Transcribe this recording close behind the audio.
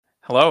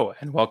Hello,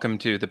 and welcome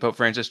to the Pope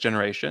Francis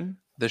Generation,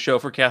 the show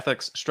for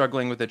Catholics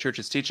struggling with the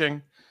Church's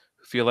teaching,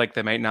 who feel like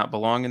they might not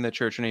belong in the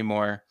Church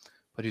anymore,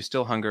 but who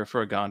still hunger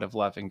for a God of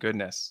love and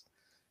goodness.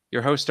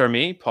 Your hosts are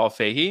me, Paul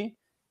Fahey,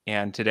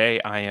 and today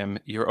I am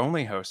your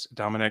only host.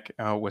 Dominic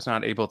was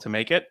not able to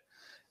make it.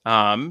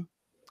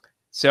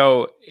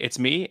 So it's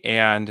me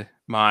and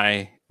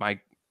my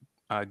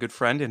good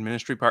friend and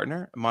ministry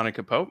partner,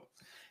 Monica Pope,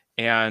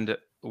 and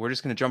we're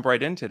just going to jump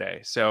right in today.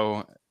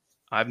 So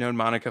I've known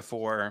Monica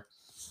for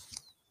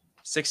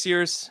 6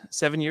 years,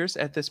 7 years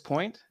at this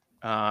point.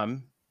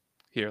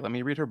 Here, let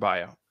me read her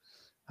bio.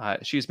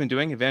 She's been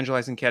doing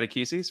evangelizing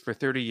catecheses for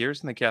 30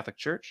 years in the Catholic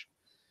Church.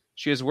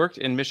 She has worked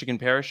in Michigan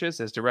parishes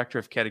as director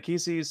of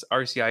catecheses,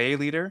 RCIA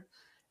leader,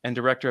 and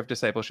director of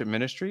discipleship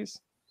ministries.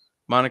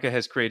 Monica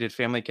has created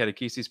family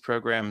catecheses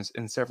programs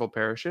in several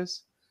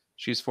parishes.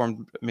 She's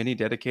formed many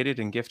dedicated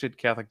and gifted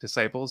Catholic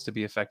disciples to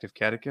be effective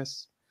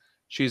catechists.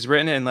 She's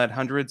written and led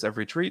hundreds of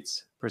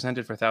retreats,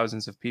 presented for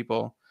thousands of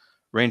people,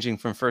 ranging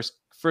from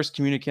first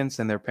communicants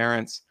and their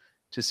parents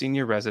to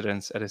senior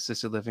residents at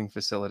assisted living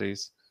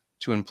facilities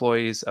to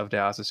employees of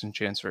diocesan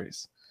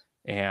chanceries.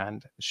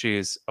 And she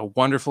is a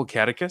wonderful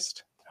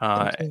catechist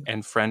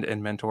and friend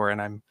and mentor.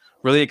 And I'm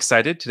really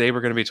excited. Today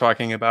we're going to be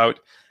talking about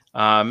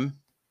a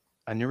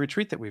new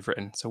retreat that we've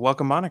written. So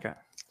welcome, Monica.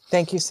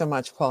 Thank you so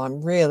much, Paul.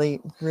 I'm really,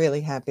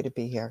 really happy to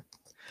be here.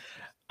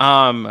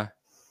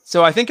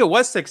 So I think it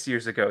was 6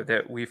 years ago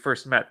that we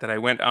first met, that I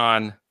went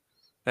on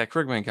that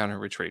Kerygma Encounter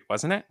retreat,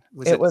 wasn't it?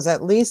 It was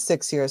at least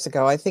 6 years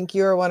ago. I think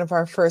you were one of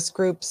our first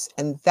groups,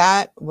 and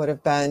that would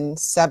have been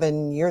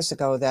 7 years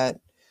ago that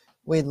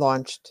we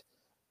launched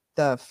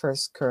the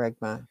first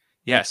Kerygma.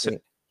 Yes.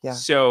 Retreat. Yeah.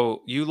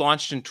 So you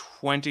launched in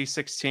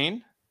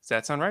 2016. Does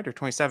that sound right? Or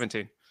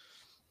 2017?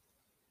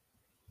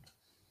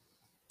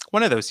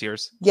 One of those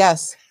years.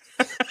 Yes.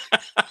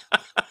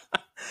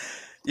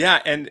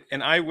 Yeah, and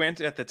I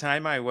went at the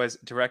time. I was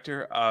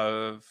director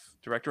of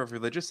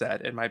religious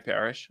ed in my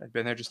parish. I'd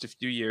been there just a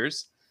few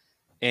years,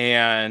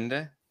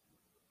 and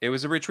it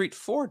was a retreat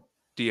for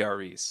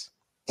DREs.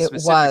 It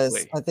was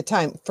at the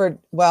time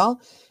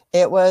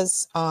it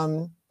was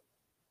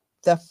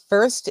the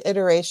first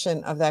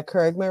iteration of that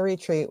Kerygma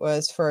retreat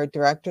was for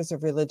directors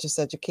of religious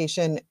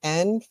education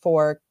and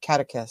for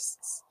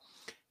catechists.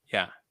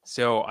 Yeah,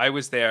 so I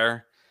was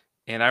there,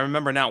 and I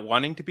remember not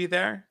wanting to be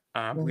there.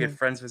 We had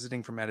friends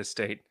visiting from out of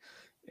state,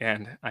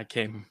 and I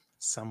came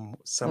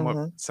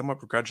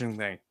somewhat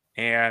begrudgingly.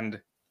 And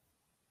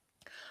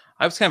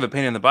I was kind of a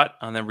pain in the butt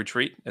on the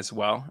retreat as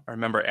well. I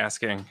remember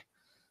asking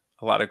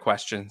a lot of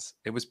questions.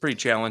 It was pretty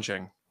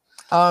challenging.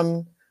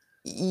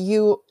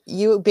 You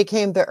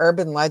became the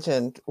urban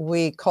legend.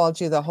 We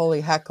called you the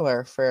Holy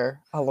Heckler for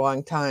a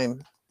long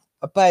time,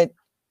 but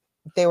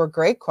they were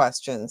great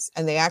questions,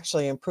 and they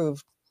actually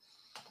improved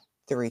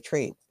the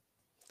retreat.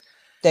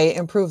 They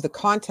improved the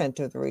content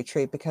of the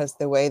retreat because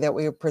the way that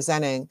we were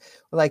presenting,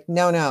 we're like,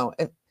 no.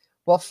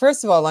 Well,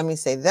 first of all, let me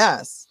say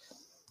this.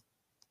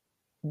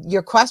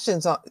 Your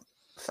questions,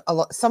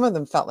 some of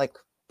them felt like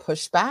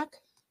pushback.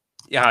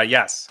 Yeah,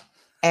 yes.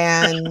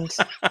 And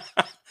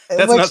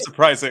that's not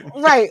surprising.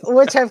 Right,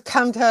 which I've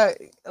come to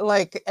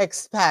like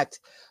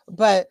expect.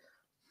 But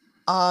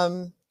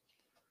that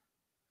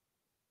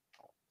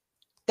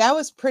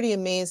was pretty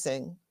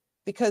amazing,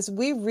 because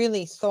we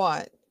really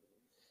thought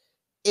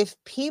if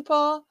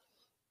people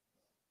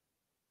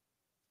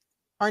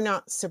are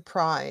not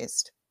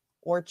surprised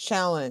or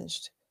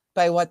challenged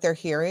by what they're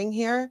hearing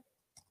here,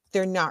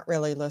 they're not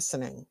really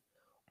listening,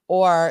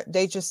 or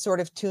they just sort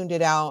of tuned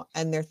it out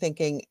and they're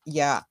thinking,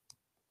 yeah,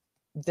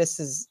 this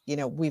is,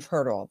 we've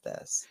heard all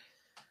this.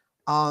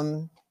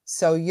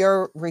 So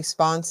your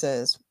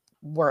responses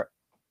were,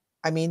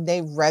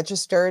 they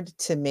registered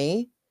to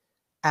me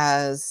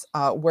as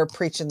we're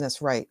preaching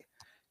this right.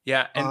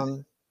 Yeah.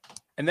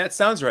 And that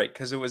sounds right,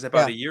 because it was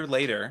about a year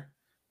later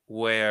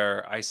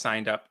where I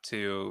signed up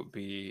to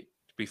be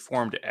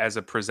formed as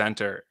a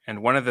presenter.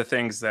 And one of the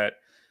things that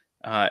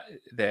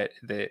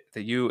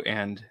you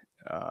and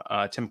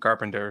Tim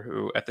Carpenter,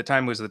 who at the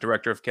time was the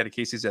director of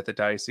catecheses at the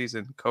diocese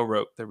and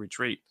co-wrote the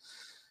retreat,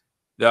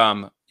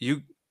 what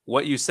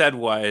you said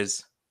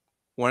was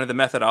one of the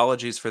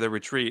methodologies for the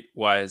retreat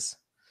was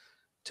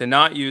to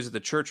not use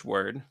the church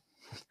word,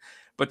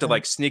 but to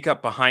like sneak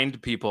up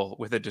behind people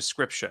with a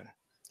description.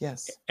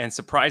 Yes. And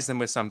surprise them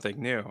with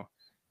something new.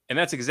 And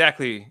that's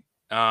exactly,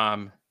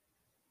 at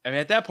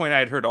that point I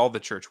had heard all the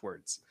church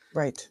words.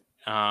 Right.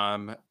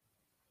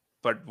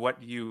 But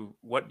what you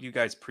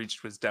guys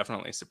preached was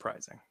definitely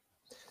surprising.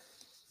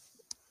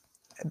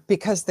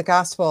 Because the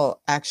gospel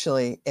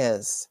actually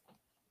is,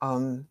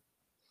 the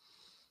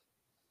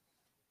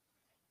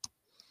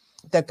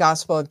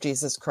gospel of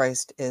Jesus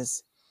Christ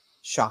is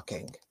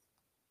shocking.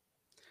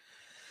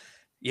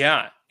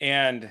 Yeah.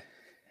 And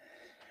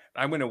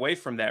I went away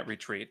from that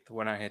retreat, the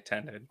one I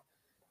attended,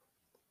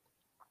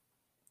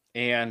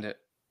 and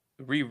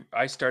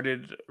I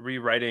started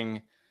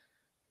rewriting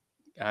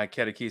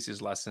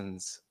catechesis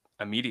lessons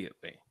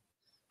immediately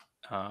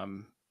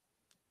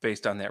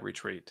based on that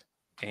retreat.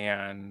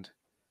 And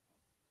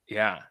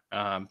Yeah.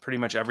 Pretty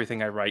much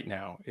everything I write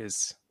now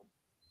is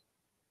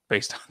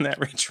based on that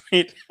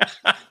retreat.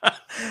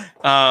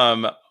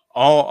 um,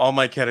 all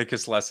my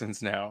catechist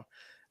lessons now.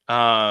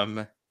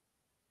 Um,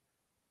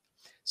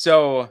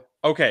 so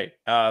okay.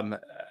 To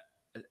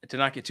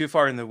not get too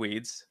far in the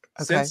weeds,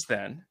 Okay. since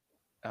then,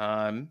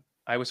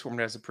 I was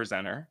formed as a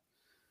presenter,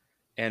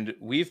 and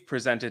we've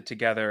presented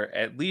together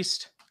at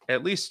least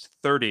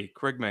 30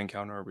 Kerygma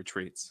encounter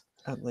retreats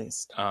At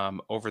least.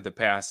 over the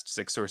past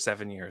 6 or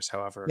 7 years,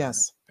 however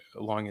Yes.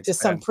 long it's To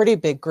some been. pretty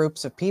big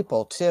groups of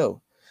people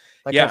too.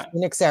 Like our Yeah,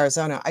 Phoenix,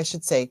 Arizona, I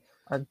should say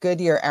our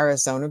Goodyear,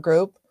 Arizona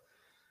group.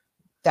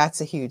 That's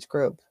a huge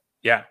group.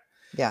 yeah,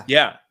 Yeah.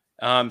 yeah.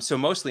 So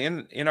mostly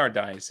in our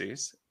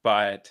diocese,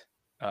 but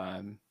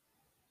um,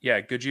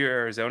 yeah, Goodyear,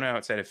 Arizona,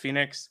 outside of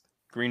Phoenix,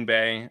 Green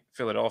Bay,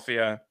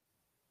 Philadelphia.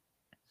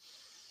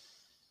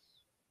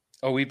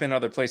 Oh, we've been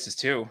other places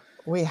too.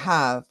 We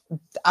have.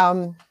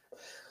 Um,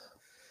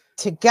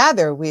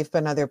 Together we've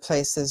been other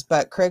places,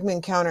 but Kerygma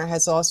Encounter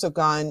has also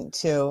gone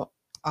to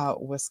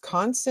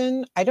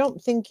Wisconsin. I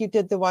don't think you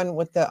did the one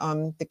with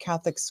the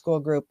Catholic school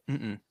group.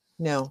 Mm-mm.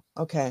 No.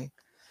 Okay.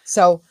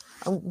 So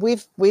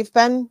we've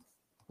been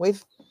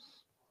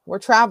we're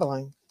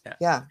traveling. Yeah.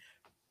 Yeah.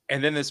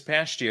 And then this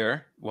past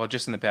year, well,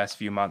 just in the past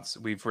few months,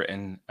 we've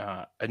written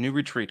a new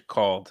retreat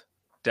called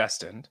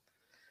Destined.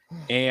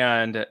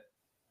 And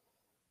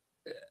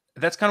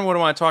that's kind of what I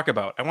want to talk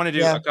about. I want to do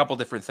Yeah. a couple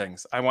different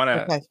things. I want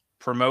to Okay.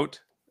 promote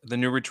the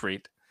new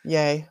retreat,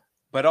 Yay.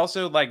 but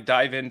also like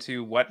dive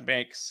into what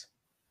makes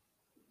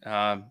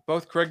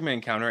both Kerygma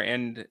Encounter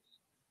and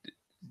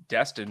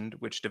Destined,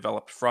 which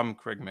developed from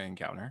Kerygma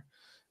Encounter,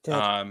 Did.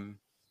 um,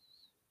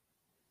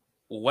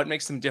 what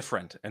makes them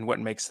different and what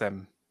makes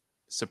them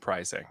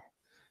surprising,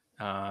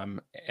 and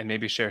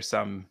maybe share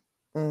some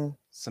Mm,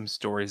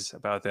 stories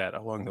about that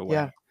along the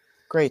yeah. way.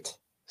 Great.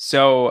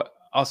 So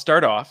I'll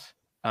start off.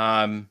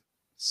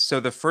 So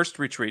the first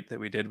retreat that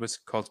we did was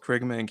called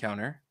Kerygma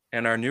Encounter,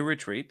 and our new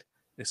retreat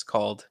is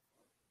called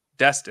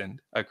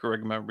Destined, a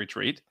Kerygma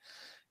retreat.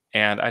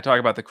 And I talk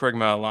about the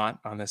Kerygma a lot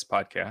on this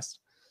podcast.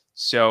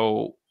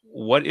 So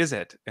what is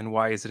it and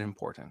why is it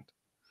important?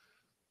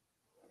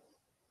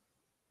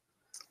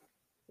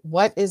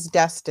 What is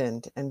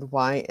destined and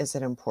why is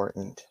it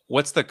important?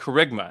 What's the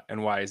Kerygma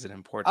and why is it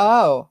important?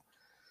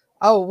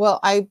 Oh, well,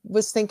 I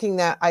was thinking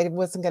that I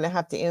wasn't going to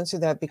have to answer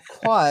that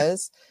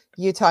because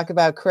you talk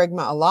about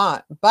Kerygma a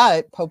lot,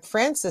 but Pope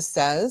Francis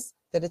says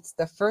that it's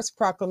the first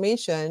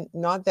proclamation,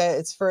 not that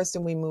it's first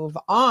and we move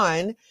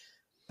on,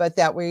 but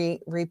that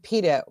we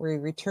repeat it, we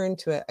return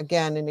to it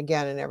again and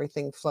again, and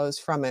everything flows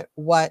from it.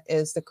 What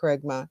is the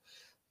Kerygma?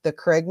 The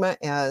Kerygma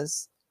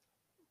is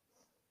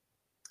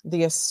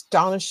the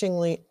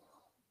astonishingly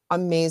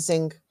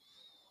amazing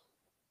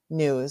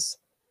news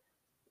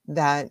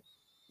that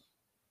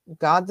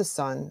God the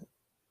Son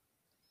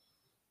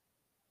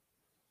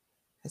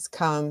has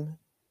come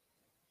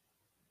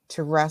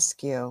to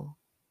rescue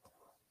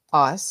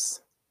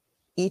us,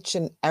 each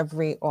and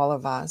every all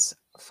of us,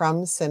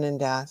 from sin and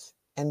death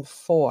and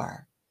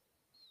for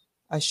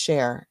a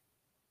share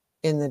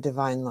in the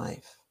divine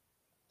life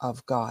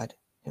of God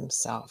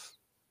himself.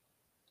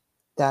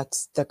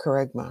 That's the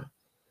Kerygma.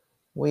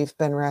 We've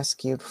been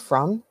rescued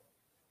from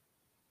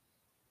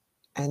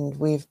and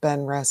we've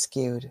been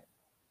rescued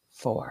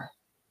for.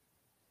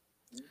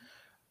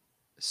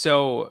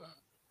 So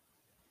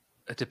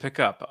to pick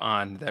up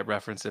on that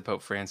reference to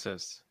Pope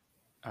Francis,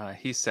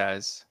 he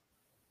says,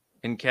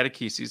 in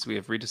catechesis, we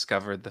have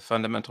rediscovered the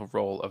fundamental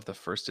role of the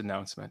first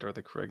announcement, or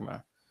the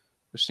Kerygma,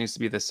 which needs to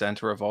be the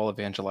center of all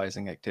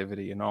evangelizing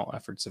activity and all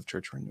efforts of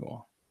church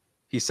renewal.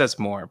 He says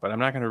more, but I'm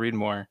not going to read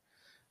more.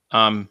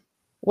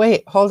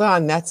 Wait, hold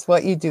on. That's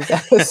what you do.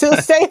 So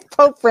say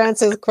Pope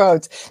Francis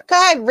quotes. Go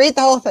ahead, read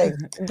the whole thing.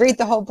 Read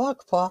the whole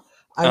book, Paul.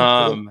 I'm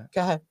kidding.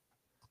 Go ahead.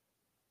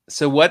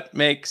 So what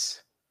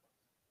makes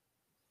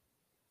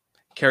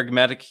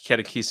charismatic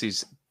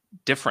catechesis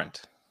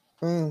different?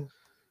 Mm.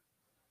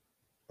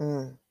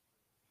 Mm.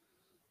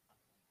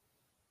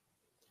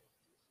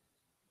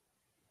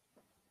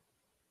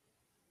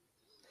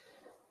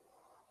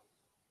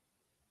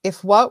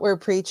 If what we're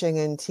preaching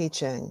and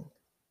teaching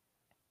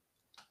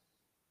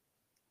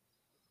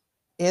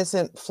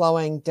isn't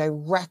flowing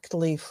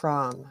directly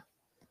from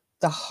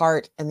the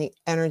heart and the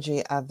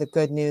energy of the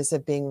good news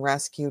of being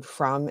rescued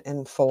from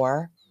and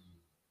for,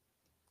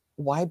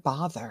 why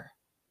bother?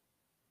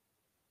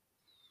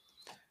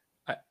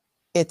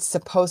 It's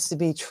supposed to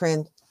be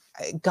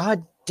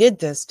God did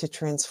this to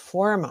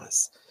transform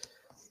us,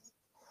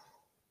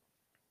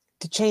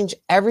 to change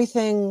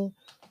everything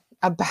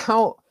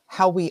about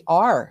how we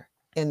are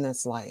in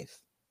this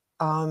life.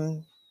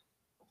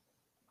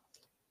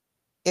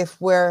 If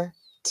we're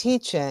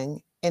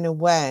teaching in a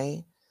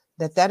way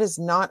that is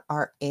not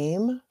our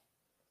aim,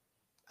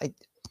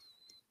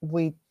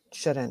 we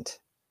shouldn't.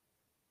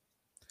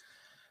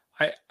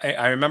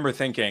 I remember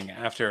thinking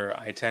after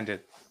I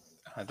attended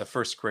the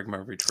first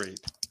Kerygma retreat,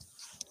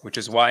 which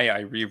is why I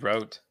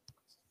rewrote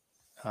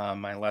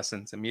my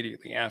lessons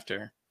immediately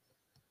after,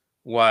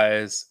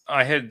 was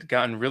I had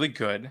gotten really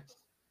good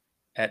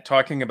at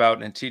talking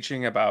about and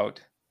teaching about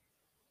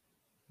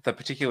the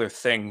particular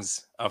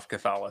things of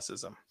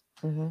Catholicism.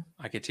 Mm-hmm.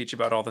 I could teach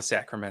about all the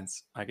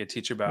sacraments. I could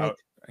teach about,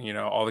 Right.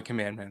 all the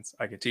commandments.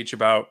 I could teach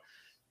about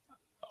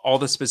all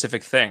the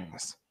specific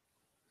things.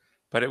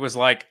 But it was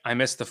like I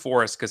missed the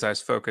forest because I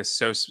was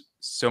focused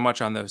so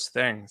much on those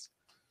things.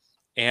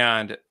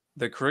 And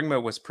the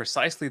Kerygma was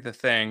precisely the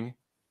thing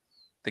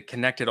that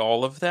connected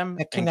all of them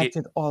That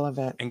connected all of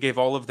it. and gave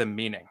all of them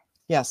meaning.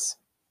 Yes.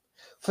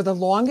 For the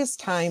longest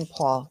time,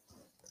 Paul,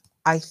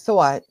 I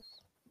thought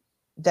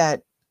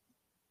that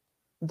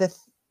the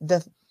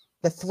the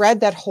the thread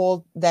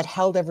that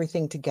held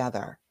everything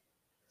together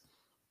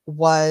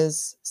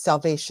was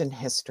salvation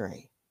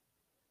history.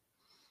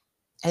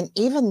 And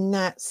even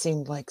that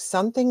seemed like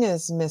something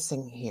is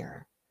missing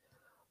here.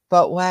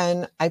 But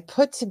when I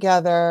put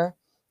together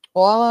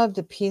all of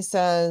the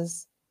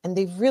pieces, and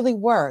they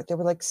were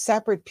like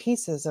separate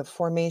pieces of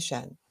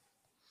formation,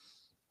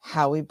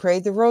 how we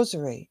prayed the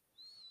rosary,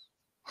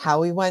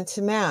 how we went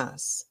to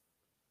Mass,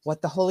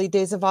 what the holy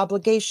days of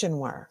obligation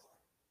were,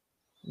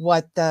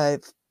 what the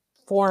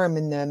form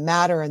and the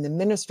matter and the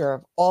minister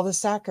of all the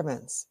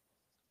sacraments.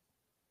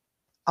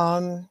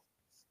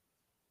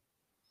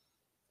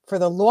 For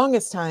the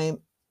longest time,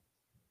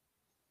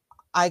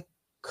 I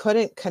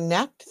couldn't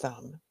connect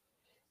them.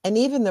 And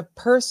even the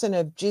person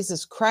of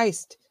Jesus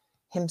Christ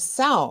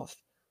himself,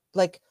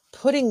 like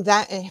putting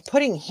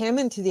him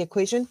into the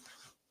equation,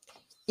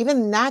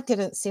 even that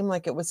didn't seem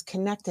like it was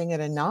connecting it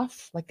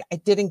enough. Like I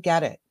didn't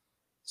get it.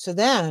 So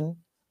then,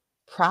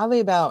 probably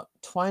about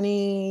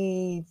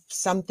 20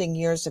 something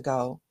years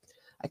ago,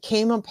 I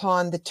came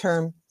upon the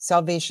term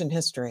salvation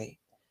history.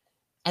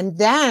 And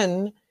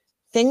then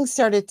things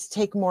started to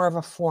take more of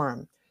a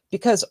form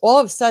because all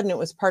of a sudden it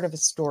was part of a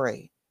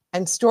story.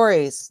 And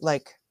stories,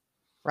 like,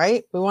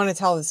 right? We want to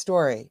tell the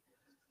story.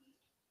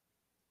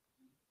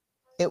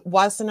 It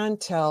wasn't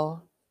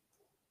until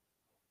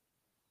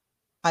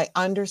I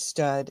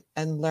understood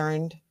and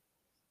learned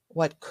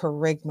what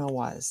Kerygma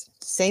was,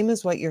 same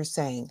as what you're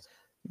saying,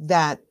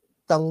 that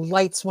the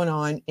lights went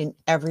on in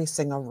every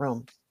single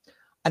room.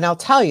 And I'll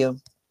tell you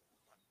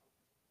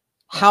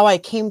how I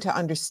came to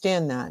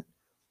understand that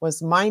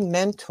was my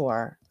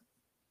mentor.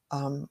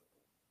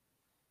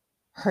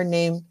 Her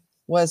name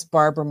was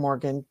Barbara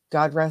Morgan.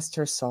 God rest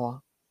her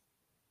soul.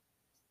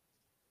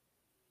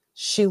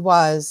 She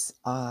was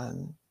a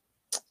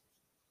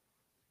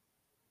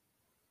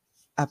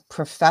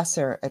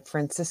professor at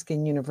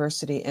Franciscan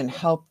University and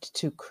helped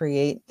to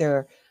create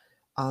their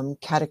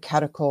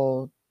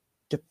catechetical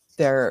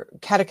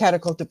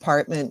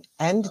department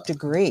and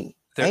degree.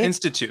 Their right?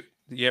 institute,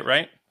 yeah,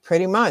 right?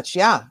 Pretty much,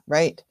 yeah,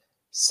 right.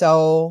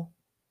 So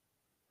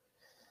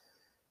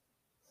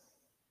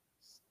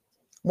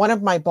one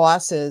of my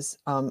bosses,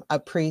 a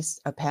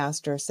priest, a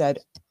pastor, said,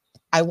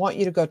 I want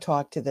you to go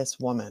talk to this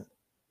woman.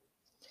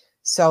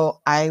 So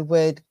I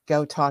would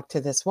go talk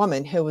to this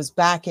woman who was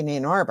back in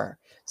Ann Arbor.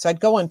 So I'd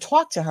go and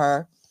talk to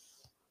her,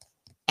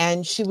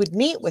 and she would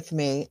meet with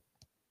me,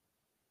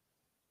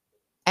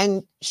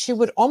 and she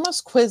would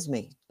almost quiz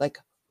me, like,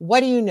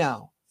 what do you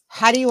know?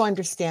 How do you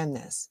understand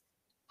this?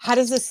 How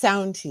does this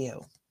sound to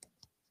you?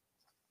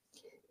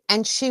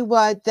 And she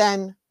would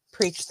then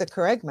preach the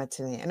Kerygma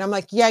to me. And I'm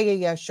like,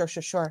 yeah,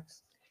 sure.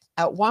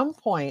 At one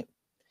point,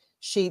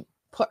 she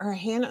put her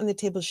hand on the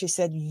table. She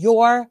said,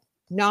 you're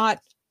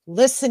not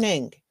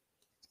listening.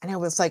 And I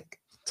was like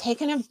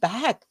taken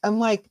aback. I'm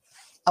like,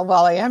 oh,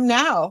 well, I am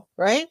now,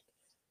 right?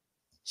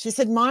 She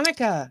said,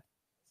 Monica.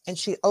 And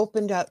she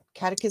opened up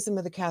Catechism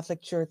of the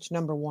Catholic Church,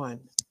 #1.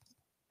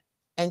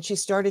 And she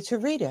started to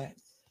read it.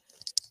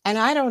 And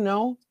I don't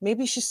know,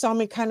 maybe she saw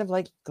me kind of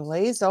like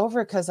glaze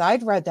over because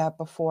I'd read that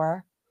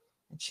before.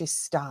 And she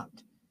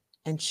stopped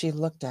and she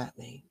looked at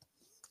me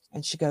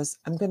and she goes,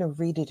 I'm going to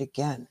read it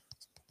again.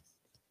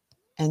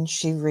 And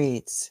she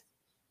reads,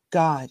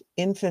 God,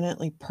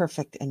 infinitely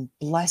perfect and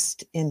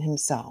blessed in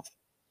himself,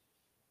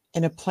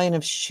 in a plane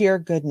of sheer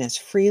goodness,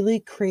 freely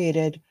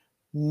created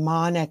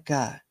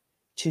Monica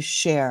to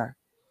share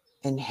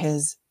in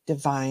his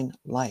divine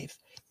life.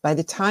 By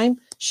the time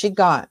she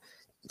got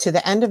to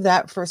the end of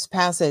that first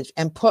passage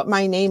and put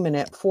my name in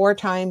it 4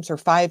 times or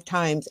 5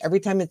 times,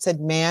 every time it said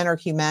man or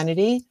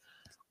humanity,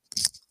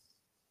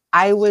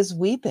 I was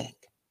weeping.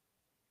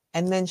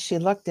 And then she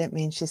looked at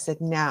me and she said,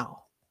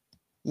 now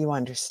you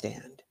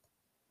understand.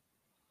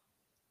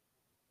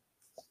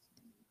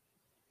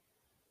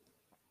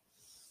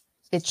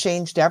 It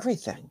changed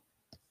everything.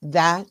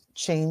 That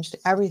changed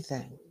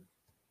everything.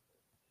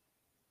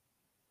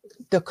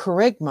 The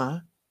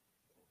Kerygma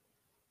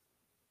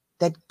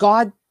that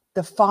God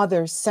the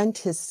Father sent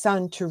his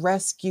Son to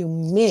rescue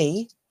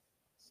me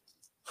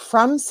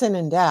from sin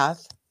and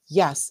death.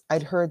 Yes,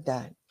 I'd heard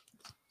that.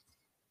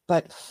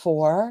 But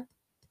for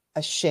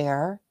a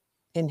share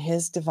in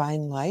his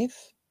divine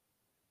life.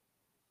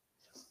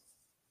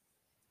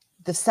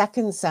 The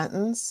second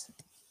sentence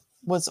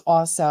was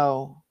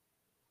also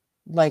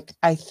like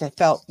I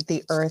felt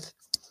the earth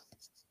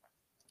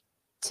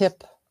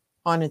tip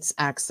on its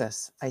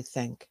axis, I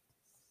think.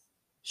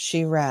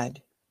 She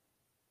read,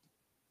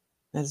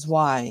 That is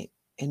why,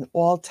 in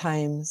all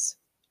times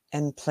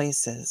and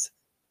places,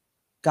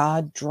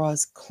 God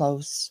draws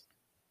close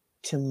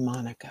to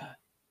Monica.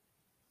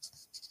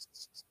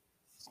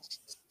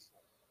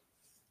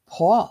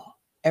 Paul,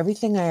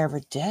 everything I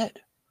ever did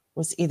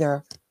was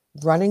either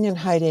running and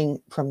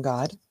hiding from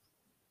God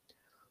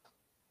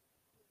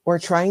or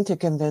trying to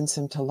convince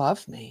him to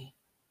love me,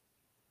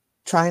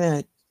 trying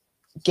to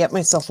get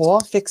myself all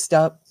fixed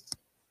up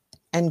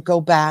and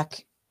go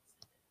back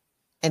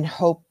and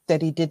hope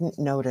that he didn't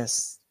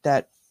notice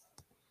that,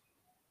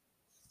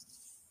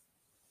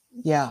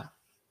 yeah,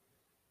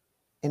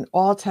 in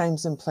all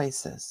times and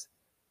places.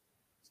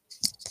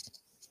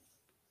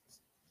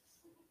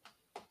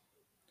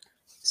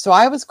 So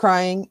I was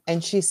crying,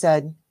 and she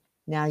said,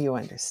 now you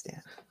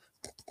understand.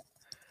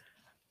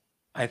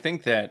 I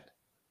think that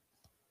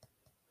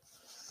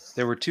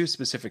there were two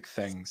specific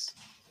things,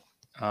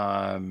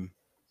 or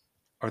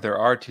there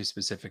are two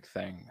specific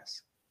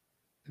things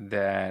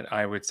that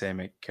I would say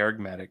make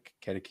kerygmatic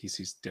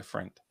catechesis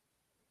different.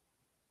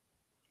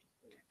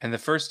 And the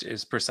first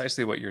is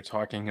precisely what you're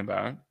talking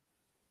about,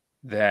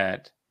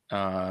 that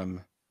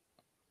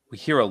we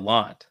hear a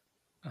lot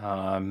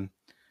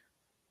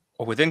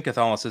within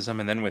Catholicism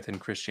and then within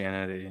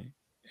Christianity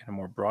in a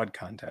more broad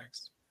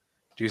context.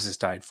 Jesus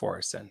died for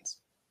our sins.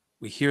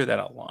 We hear that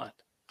a lot.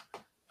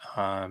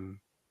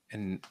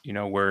 And,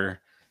 we're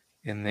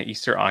in the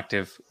Easter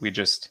octave, we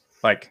just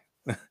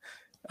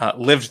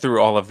lived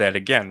through all of that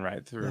again,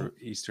 right? Through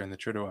Easter and the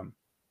Triduum.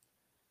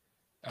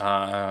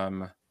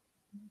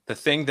 The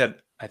thing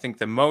that I think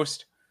the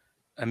most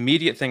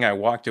immediate thing I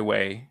walked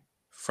away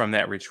from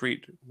that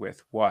retreat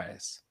with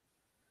was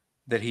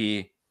that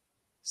he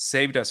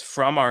saved us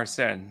from our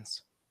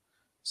sins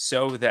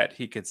so that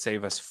he could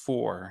save us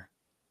for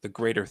the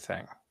greater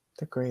thing.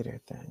 The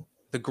greater thing.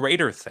 The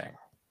greater thing.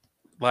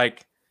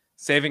 Like,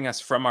 saving us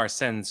from our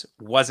sins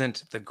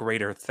wasn't the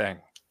greater thing.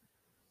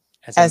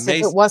 As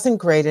if it wasn't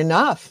great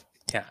enough.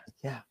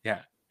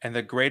 Yeah. And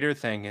the greater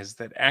thing is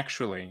that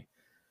actually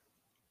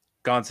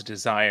God's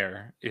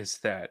desire is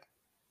that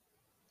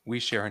we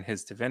share in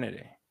his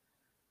divinity.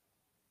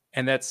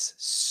 And that's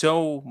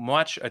so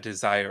much a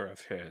desire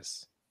of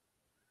his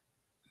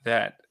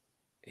that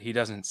he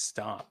doesn't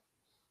stop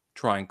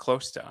drawing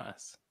close to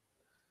us.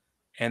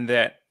 And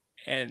that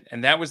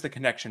was the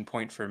connection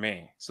point for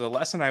me. So the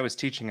lesson I was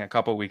teaching a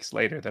couple weeks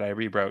later that I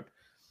rewrote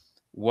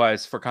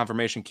was for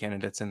confirmation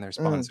candidates and their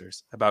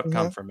sponsors about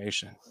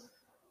confirmation.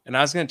 And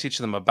I was going to teach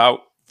them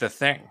about the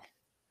thing.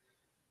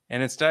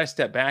 And instead I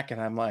stepped back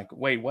and I'm like,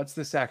 wait, what's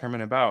the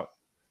sacrament about?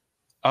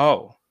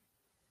 Oh,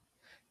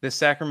 this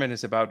sacrament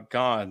is about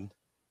God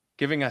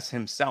giving us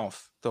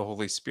himself, the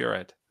Holy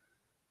Spirit,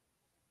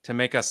 to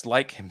make us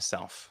like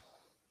himself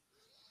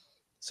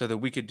so that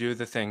we could do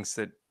the things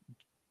that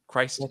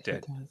Christ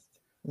did.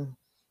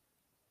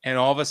 And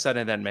all of a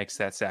sudden that makes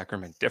that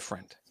sacrament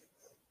different.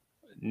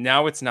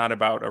 Now it's not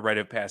about a rite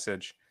of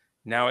passage.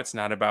 Now it's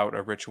not about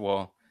a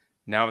ritual.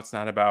 Now it's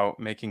not about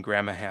making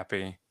grandma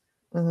happy.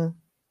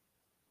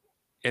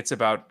 It's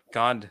about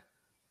God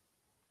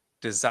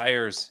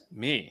desires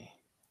me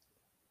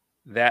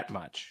that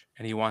much,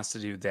 and he wants to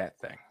do that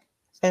thing.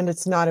 And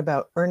it's not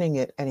about earning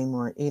it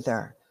anymore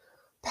either.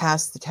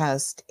 Pass the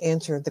test,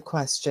 answer the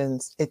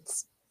questions.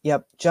 It's,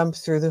 jump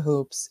through the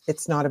hoops.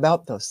 It's not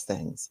about those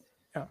things.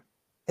 Yeah.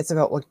 It's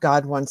about what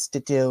God wants to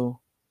do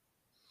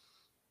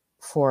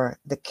for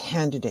the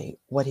candidate,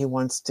 what he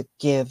wants to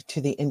give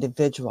to the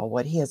individual,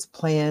 what he has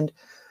planned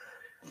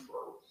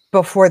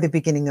before the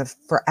beginning of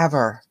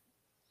forever,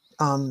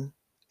 and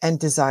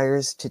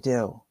desires to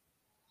do.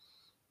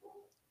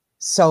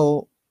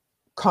 So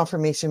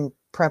confirmation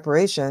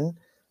preparation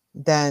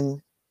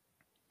then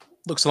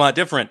looks a lot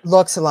different.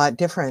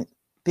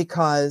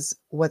 Because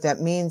what that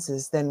means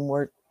is then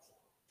we're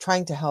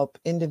trying to help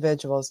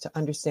individuals to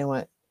understand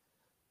what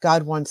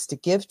God wants to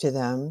give to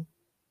them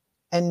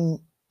and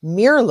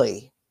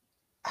merely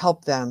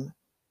help them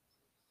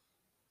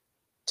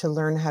to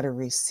learn how to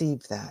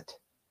receive that,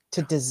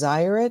 to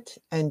desire it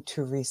and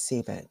to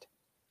receive it.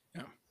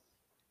 Yeah.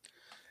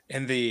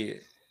 And the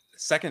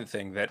second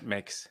thing that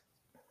makes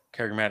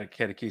kerygmatic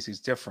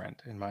catechesis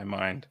different in my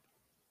mind,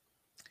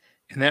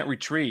 in that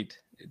retreat,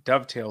 it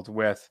dovetailed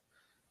with,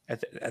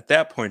 at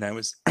that point, I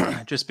was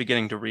just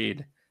beginning to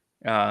read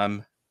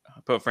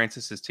Pope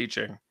Francis's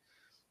teaching,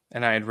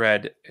 and I had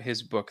read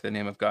his book, The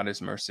Name of God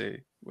is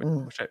Mercy,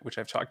 which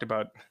I've talked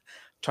about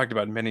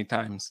many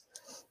times.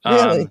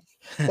 Really?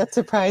 That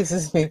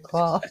surprises me,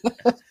 Paul.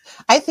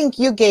 I think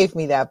you gave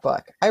me that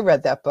book. I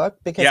read that book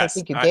because I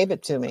think you gave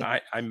it to me.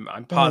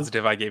 I'm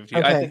positive I gave it to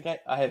you. Okay. I think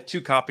I have 2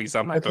 copies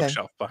on my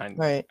bookshelf behind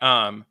me.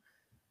 Right.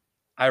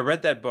 I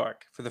read that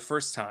book for the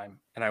first time,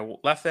 and I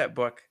left that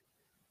book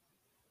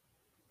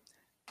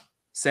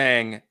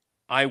saying,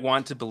 I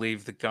want to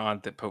believe the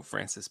God that Pope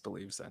Francis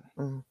believes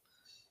in.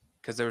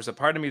 Because there was a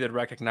part of me that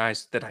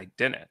recognized that I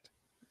didn't.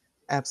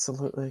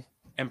 Absolutely.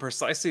 And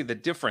precisely the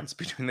difference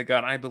between the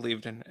God I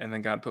believed in and the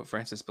God Pope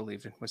Francis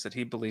believed in was that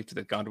he believed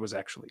that God was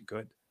actually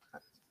good.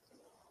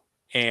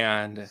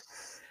 And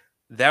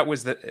that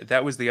was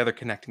the other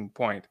connecting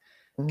point.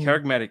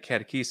 Kerygmatic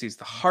catechesis,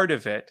 the heart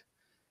of it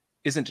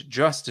isn't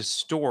just a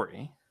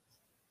story,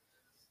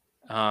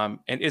 and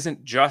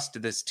isn't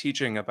just this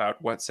teaching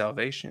about what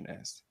salvation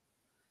is.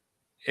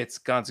 It's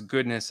God's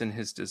goodness and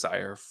his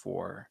desire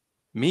for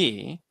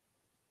me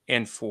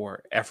and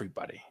for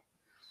everybody.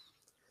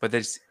 But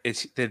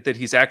that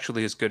he's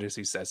actually as good as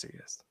he says he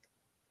is.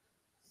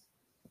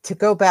 To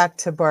go back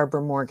to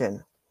Barbara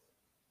Morgan,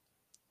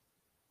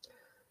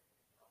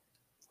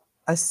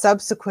 a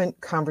subsequent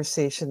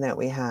conversation that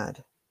we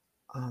had,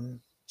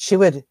 she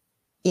would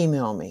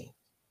email me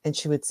and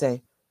she would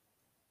say,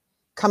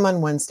 come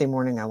on Wednesday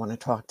morning, I want to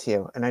talk to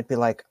you. And I'd be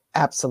like,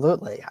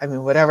 absolutely. I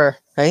mean, whatever,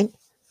 right?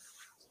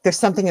 There's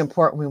something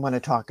important we want to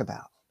talk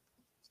about.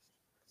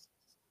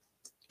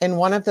 In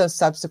one of those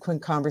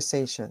subsequent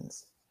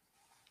conversations,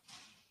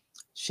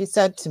 she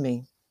said to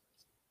me,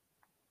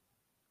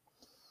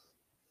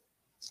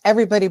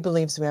 everybody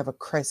believes we have a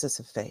crisis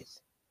of faith.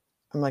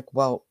 I'm like,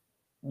 well,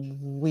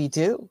 we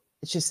do.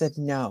 And she said,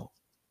 no,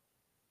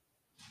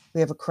 we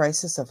have a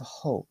crisis of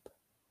hope.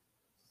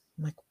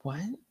 I'm like,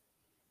 what?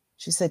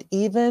 She said,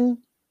 even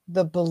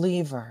the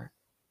believer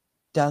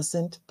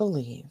doesn't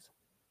believe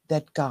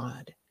that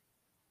God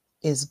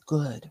is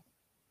good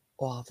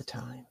all the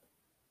time.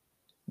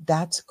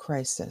 That's a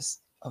crisis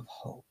of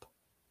hope.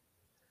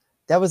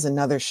 That was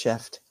another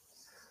shift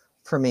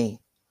for me.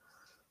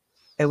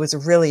 It was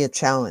really a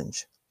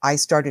challenge. I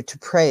started to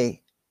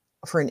pray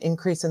for an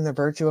increase in the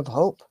virtue of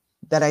hope,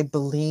 that I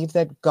believe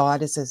that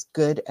God is as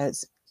good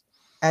as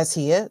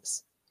he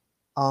is,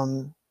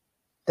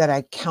 that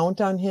I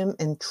count on him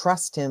and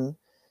trust him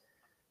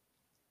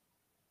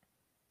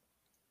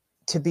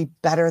to be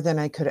better than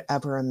I could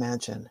ever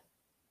imagine.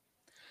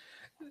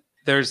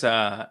 There's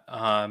a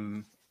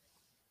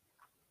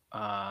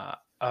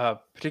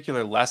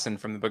particular lesson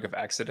from the book of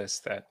Exodus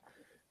that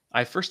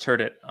I first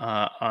heard it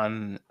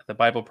on the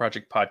Bible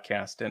Project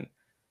podcast, and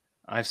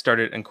I've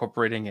started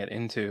incorporating it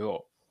into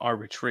our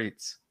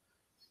retreats.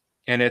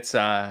 And it's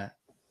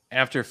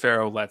after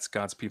Pharaoh lets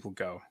God's people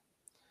go,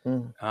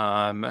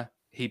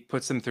 he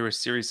puts them through a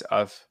series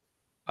of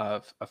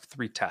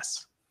 3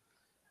 tests.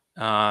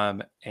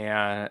 And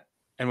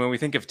when we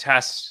think of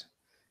tests,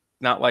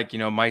 not like,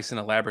 mice in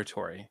a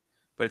laboratory,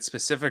 but it's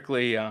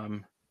specifically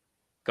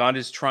God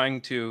is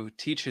trying to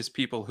teach his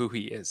people who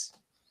he is.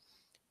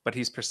 But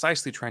he's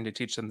precisely trying to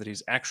teach them that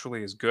he's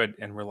actually as good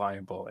and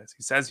reliable as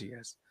he says he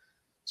is.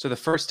 So the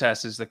first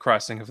test is the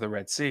crossing of the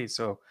Red Sea.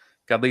 So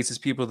God leads his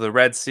people to the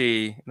Red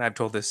Sea, and I've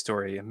told this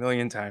story a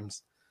million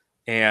times,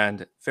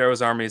 and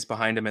Pharaoh's army is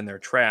behind him and they're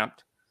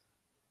trapped.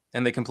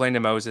 And they complain to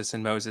Moses,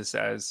 and Moses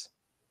says,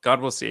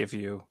 God will save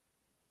you.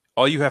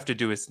 All you have to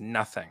do is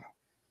nothing.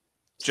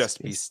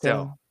 Just be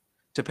still.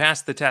 To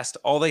pass the test,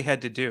 all they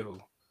had to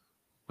do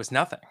was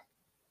nothing.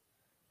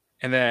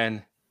 And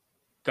then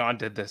God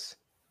did this,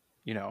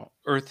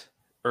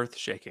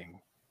 earth-shaking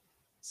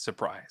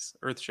surprise,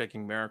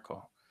 earth-shaking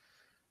miracle.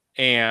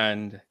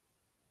 And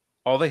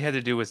all they had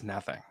to do was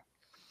nothing.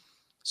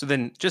 So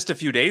then just a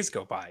few days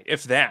go by,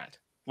 if that.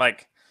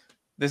 Like,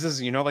 this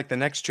is, like the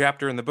next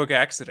chapter in the book of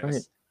Exodus.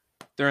 Right.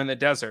 They're in the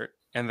desert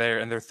and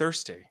they're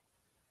thirsty.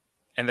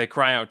 And they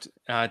cry out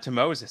to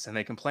Moses and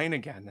they complain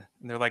again.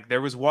 And they're like,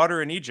 there was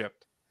water in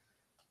Egypt.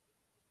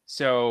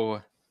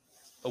 So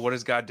what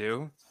does God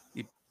do?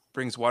 He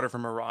brings water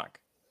from a rock.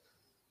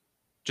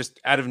 Just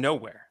out of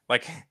nowhere.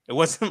 Like, it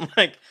wasn't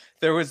like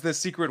there was this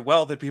secret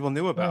well that people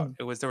knew about.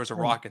 There was a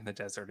rock in the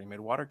desert. He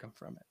made water come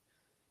from it.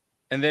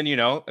 And then,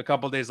 a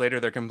couple of days later,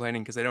 they're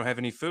complaining because they don't have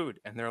any food.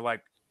 And they're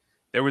like,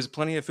 there was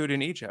plenty of food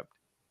in Egypt.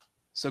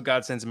 So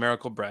God sends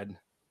miracle bread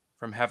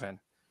from heaven.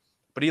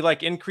 But he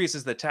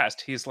increases the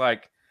test. He's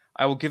like,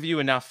 I will give you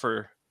enough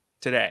for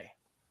today.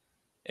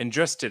 And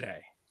just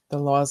today. The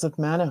laws of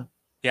manna.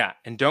 Yeah.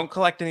 And don't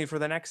collect any for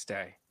the next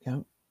day. Yeah.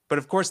 But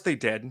of course they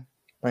did.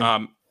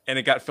 Right. And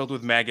it got filled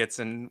with maggots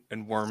and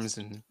worms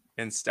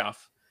and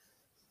stuff.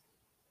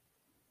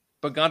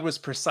 But God was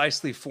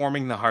precisely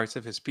forming the hearts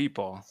of his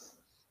people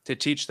to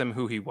teach them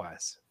who he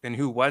was. And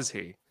who was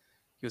he?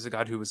 He was a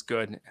God who was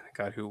good and a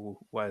God who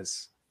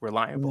was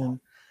reliable. Amen.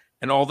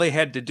 And all they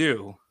had to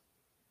do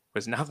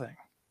was nothing.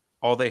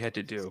 All they had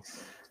to do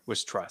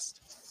was trust.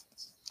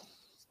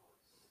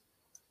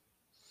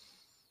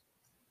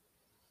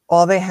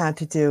 All they had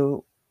to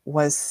do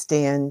was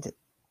stand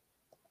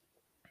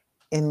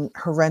in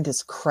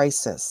horrendous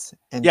crisis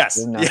and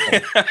do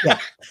nothing.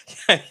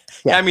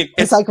 Yeah. I mean,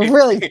 it's like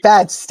really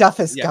bad stuff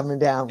is coming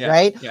down,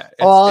 right? Yeah.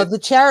 All the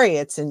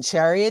chariots and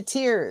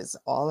charioteers,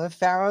 all of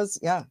Pharaoh's.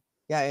 Yeah.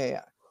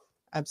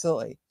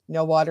 Absolutely.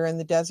 No water in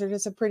the desert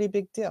is a pretty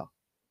big deal.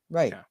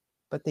 Right. Yeah.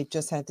 But they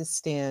just had to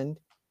stand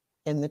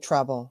in the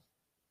trouble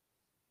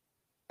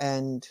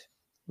and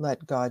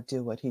let God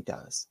do what he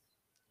does.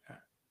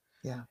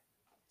 Yeah.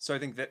 So I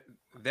think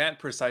that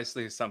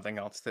precisely is something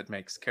else that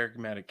makes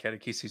kerygmatic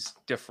catechesis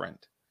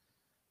different.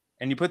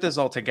 And you put this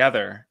all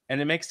together,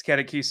 and it makes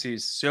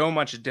catechesis so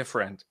much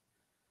different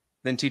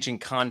than teaching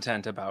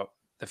content about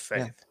the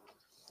faith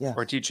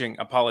or teaching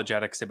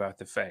apologetics about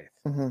the faith.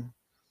 Mm-hmm.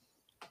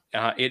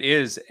 It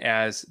is,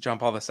 as John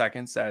Paul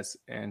II says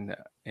in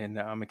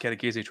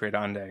Catechesi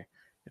Tradendae,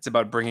 it's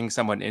about bringing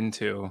someone in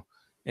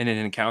an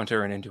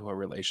encounter and into a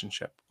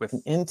relationship with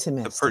An the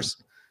intimacy.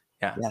 person,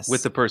 yeah, with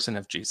Yes. the person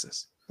of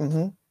Jesus.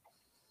 Mm-hmm.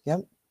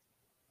 Yep.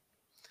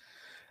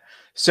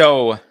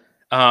 So,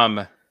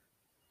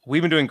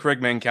 we've been doing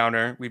Kerygma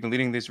Encounter. We've been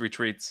leading these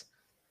retreats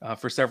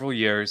for several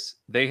years.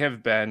 They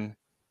have been,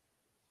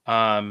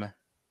 I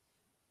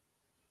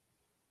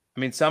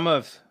mean, some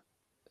of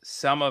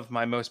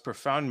my most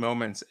profound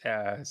moments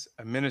as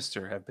a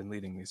minister have been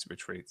leading these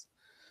retreats.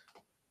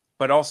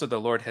 But also the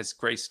Lord has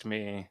graced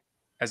me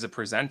as a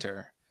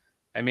presenter.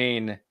 I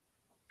mean,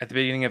 at the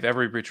beginning of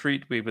every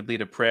retreat, we would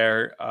lead a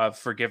prayer of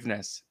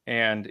forgiveness,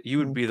 and you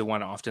would Mm, be the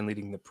one often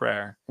leading the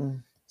prayer.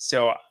 mm.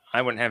 So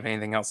I wouldn't have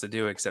anything else to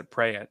do except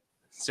pray it.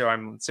 So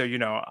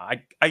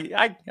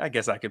I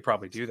guess I could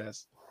probably do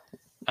this.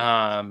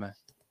 Um,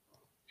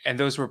 and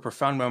those were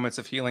profound moments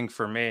of healing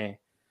for me.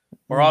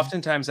 Or Mm.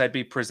 oftentimes I'd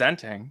be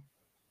presenting,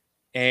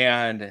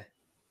 and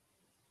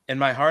in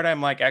my heart,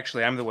 I'm like,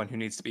 actually, I'm the one who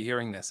needs to be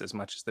hearing this as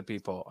much as the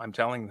people I'm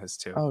telling this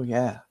to. Oh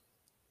yeah.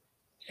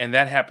 And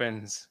that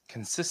happens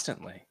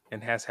consistently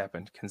and has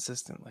happened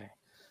consistently.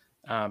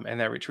 And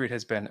that retreat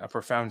has been a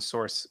profound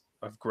source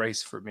of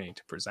grace for me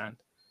to present.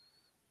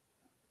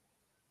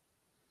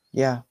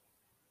 Yeah.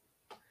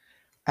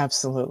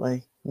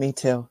 Absolutely. Me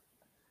too.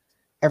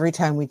 Every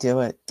time we do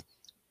it,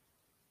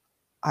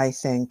 I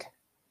think,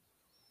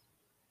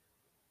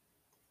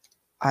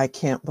 I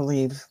can't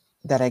believe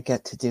that I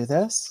get to do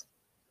this.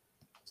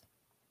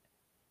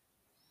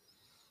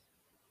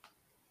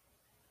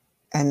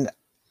 And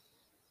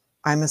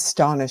I'm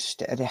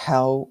astonished at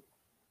how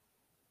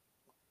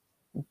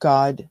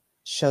God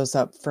shows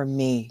up for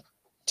me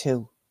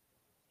too.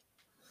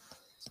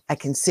 I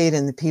can see it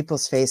in the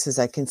people's faces.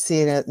 I can see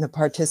it in the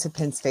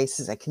participants'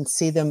 faces. I can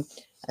see them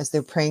as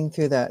they're praying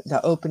through the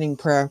opening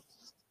prayer,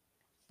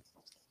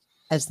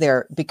 as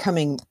they're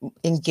becoming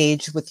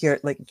engaged with your,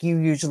 like you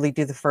usually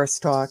do the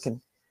first talk,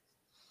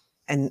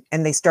 and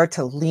they start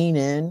to lean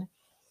in.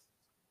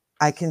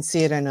 I can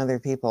see it in other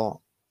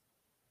people.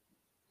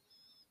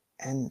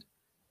 And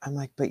I'm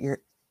like, but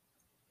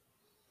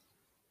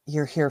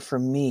you're here for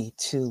me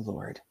too,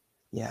 Lord.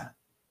 Yeah.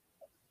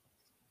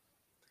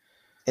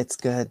 It's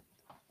good.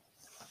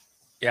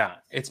 Yeah,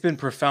 it's been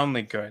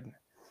profoundly good.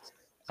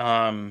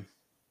 Um,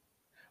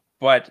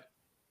 but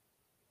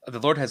the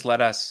Lord has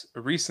led us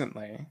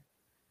recently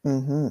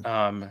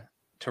Mm-hmm.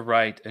 to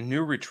write a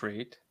new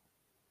retreat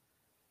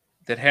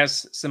that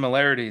has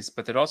similarities,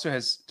 but that also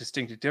has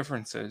distinct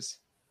differences.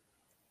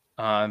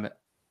 Um,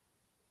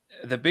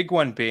 the big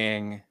one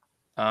being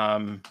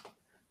um,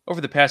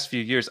 over the past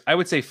few years, I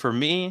would say for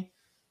me,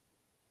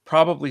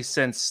 probably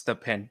since the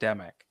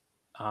pandemic,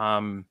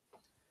 um,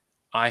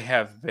 I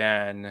have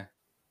been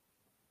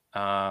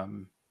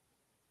um,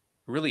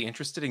 really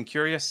interested and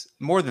curious.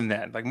 More than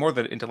that, like more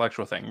the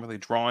intellectual thing, really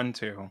drawn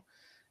to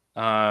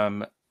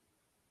um,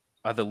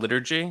 the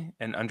liturgy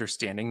and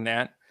understanding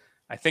that.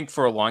 I think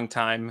for a long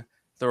time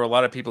there were a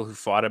lot of people who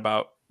fought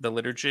about the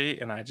liturgy,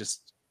 and I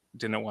just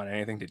didn't want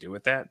anything to do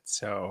with that.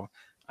 So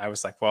I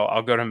was like, well,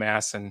 I'll go to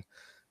mass and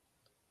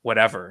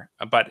whatever.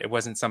 But it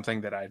wasn't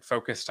something that I'd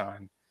focused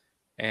on.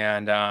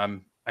 And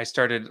I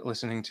started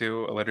listening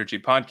to a liturgy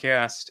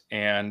podcast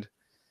and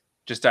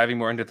just diving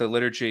more into the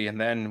liturgy. And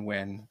then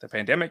when the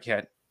pandemic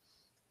hit,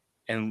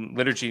 and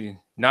liturgy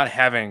not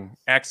having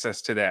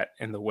access to that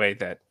in the way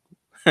that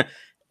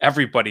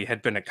everybody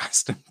had been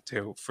accustomed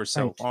to for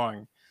so Right.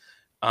 long,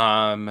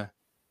 um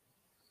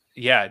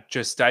yeah,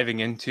 just diving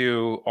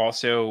into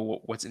also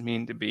what's it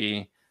mean to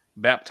be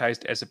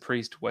baptized as a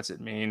priest, what's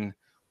it mean,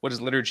 what does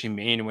liturgy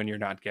mean when you're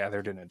not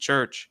gathered in a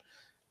church.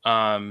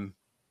 um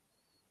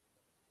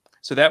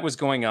so that was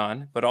going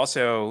on, but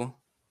also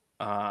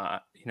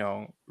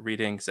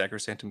reading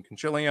Sacrosanctum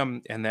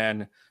Concilium, and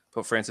then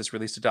Pope Francis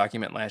released a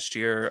document last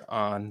year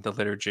on the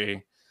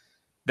liturgy.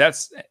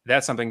 That's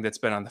something that's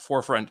been on the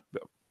forefront,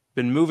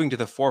 been moving to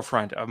the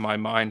forefront of my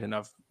mind and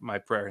of my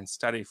prayer and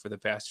study for the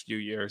past few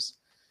years.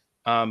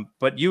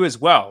 But you as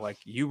well, like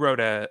you wrote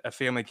a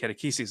family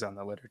catechesis on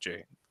the liturgy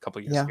a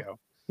couple years Yeah. ago.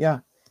 Yeah.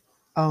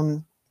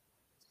 Um,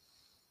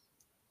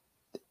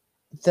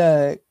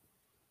 the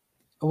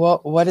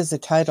what is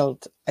it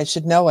titled? I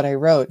should know what I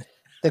wrote.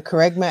 The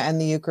Kerygma and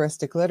the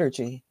Eucharistic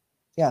Liturgy.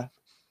 Yeah.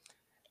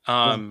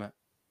 Yeah.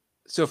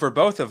 So for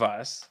both of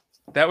us,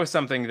 that was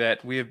something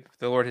that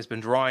the Lord has been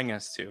drawing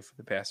us to for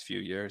the past few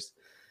years,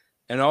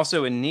 and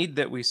also a need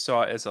that we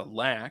saw as a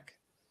lack,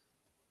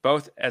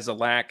 both as a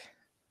lack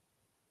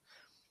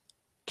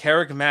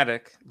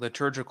charismatic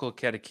liturgical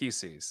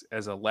catecheses,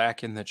 as a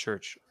lack in the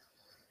church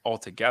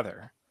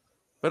altogether,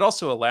 but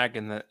also a lack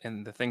in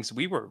the things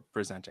we were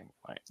presenting,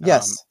 right?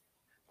 Yes.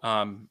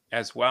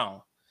 As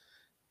well.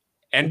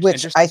 And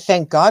Which just I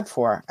thank God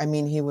for. I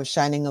mean, he was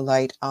shining a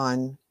light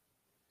on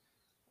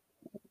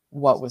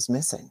what was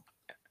missing.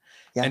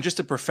 Yeah. and just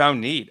a profound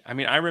need. I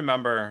mean, I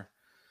remember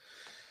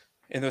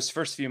in those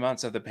first few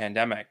months of the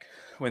pandemic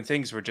when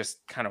things were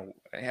just kind of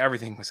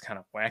everything was kind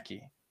of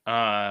wacky.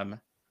 Um,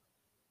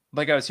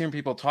 like I was hearing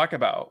people talk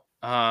about,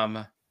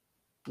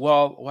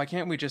 well, why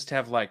can't we just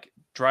have like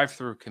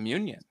drive-through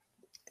communion?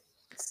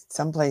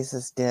 Some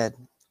places did.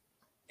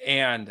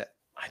 And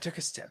I took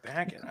a step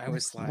back and I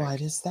was What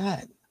like, is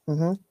that?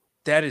 Mm-hmm.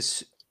 that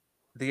is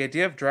the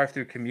idea of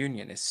drive-through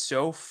communion is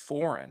so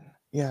foreign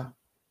Yeah.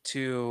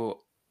 to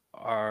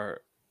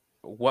our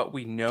what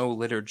we know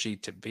liturgy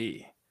to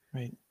be,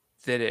 Right.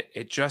 that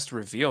it just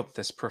revealed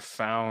this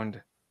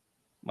profound,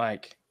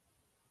 like,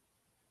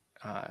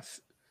 uh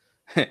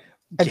A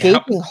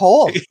gap, gaping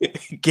hole.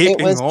 It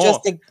gaping was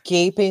just hole. a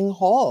gaping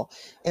hole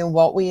in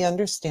what we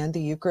understand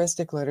the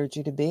Eucharistic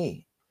liturgy to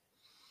be.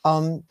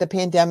 The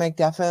pandemic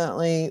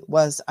definitely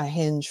was a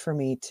hinge for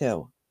me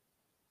too.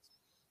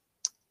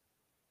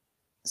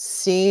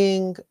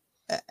 Seeing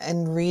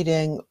and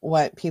reading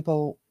what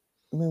people,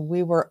 I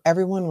mean,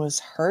 everyone was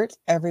hurt,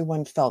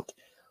 everyone felt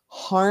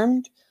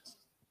harmed,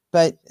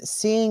 but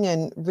seeing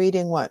and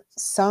reading what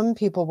some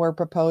people were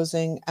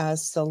proposing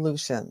as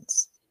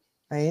solutions,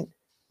 right?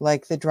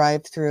 Like the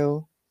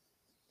drive-through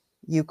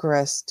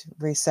Eucharist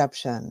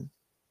reception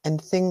and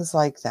things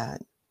like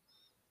that,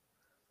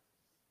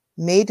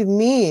 made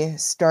me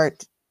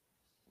start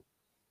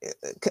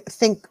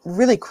think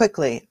really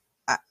quickly.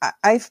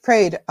 I've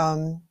prayed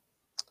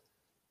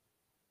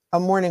a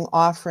morning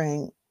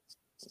offering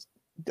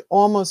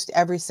almost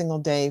every single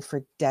day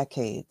for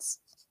decades.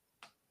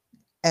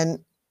 And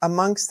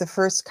amongst the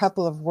first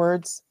couple of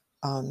words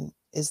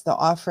is the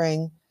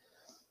offering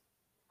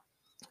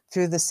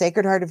through the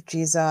Sacred Heart of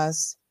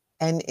Jesus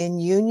and in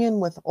union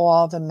with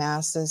all the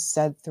masses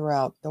said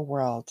throughout the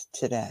world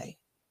today.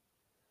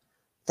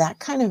 That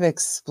kind of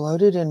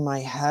exploded in my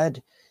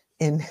head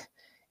in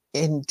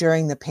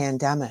during the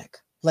pandemic.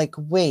 Like,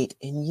 wait,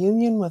 in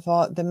union with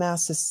all the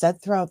masses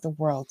said throughout the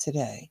world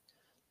today.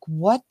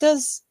 What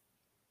does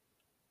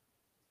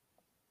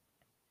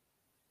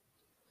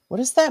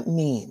that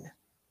mean?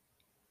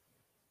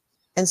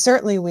 And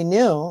certainly we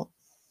knew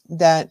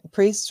that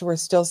priests were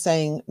still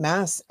saying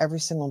mass every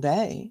single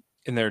day.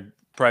 In their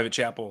private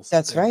chapels.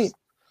 That's right.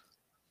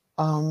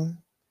 How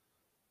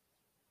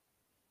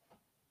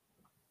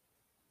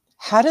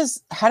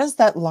does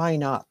that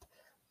line up?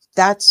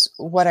 That's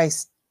what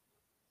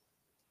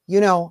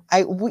you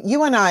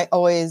and I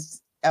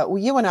always,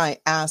 you and I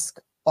ask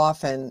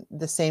often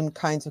the same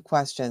kinds of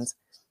questions.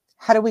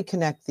 How do we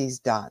connect these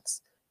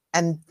dots?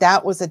 And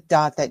that was a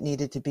dot that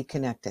needed to be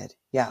connected.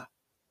 Yeah.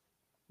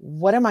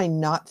 What am I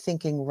not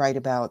thinking right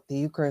about the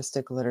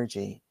Eucharistic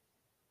liturgy?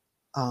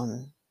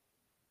 And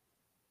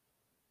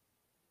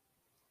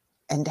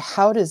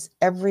how does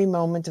every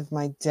moment of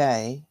my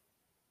day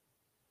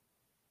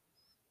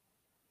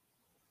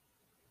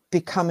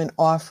become an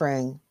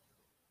offering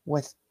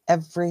with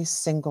every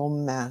single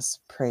mass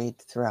prayed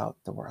throughout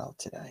the world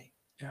today?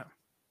 Yeah.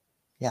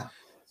 Yeah.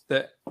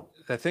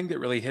 The thing that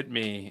really hit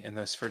me in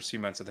those first few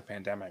months of the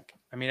pandemic,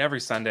 I mean, every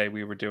Sunday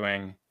we were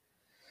doing,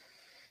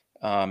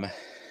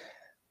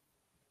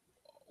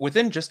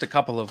 within just a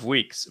couple of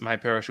weeks, my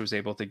parish was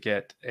able to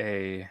get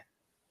a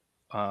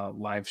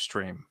live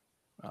stream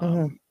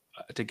Mm-hmm.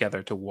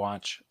 together to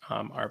watch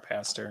our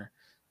pastor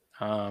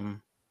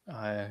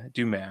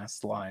do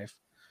mass live.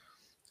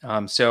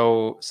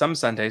 So some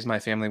Sundays my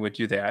family would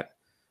do that.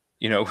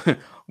 You know,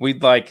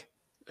 we'd like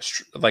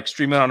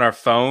stream it on our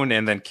phone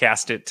and then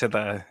cast it to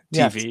the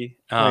Yes. TV.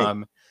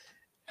 Right.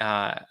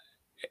 Uh,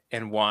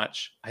 and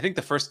watch. I think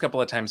the first couple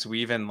of times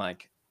we even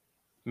like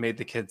made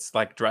the kids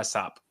like dress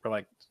up or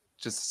like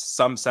just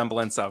some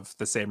semblance of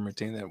the same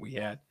routine that we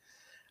had.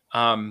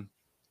 Um,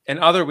 and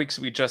other weeks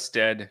we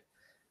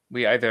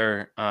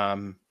either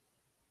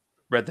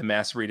read the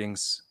mass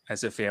readings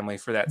as a family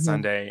for that Mm-hmm.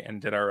 Sunday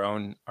and did our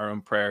own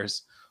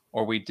prayers,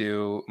 or we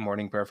do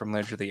morning prayer from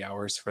Liturgy of the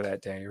Hours for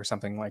that day or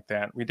something like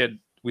that.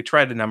 We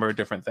tried a number of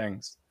different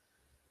things.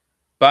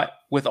 But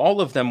with all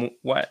of them,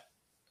 what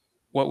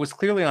was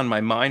clearly on my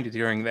mind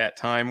during that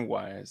time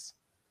was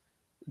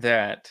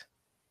that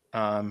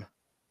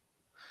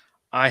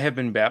I have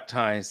been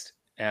baptized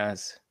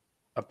as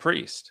a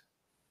priest.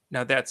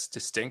 Now that's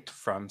distinct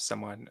from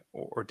someone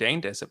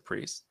ordained as a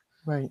priest,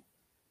 Right.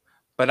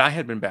 but I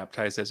had been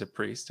baptized as a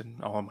priest,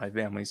 and all of my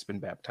family's been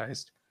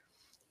baptized.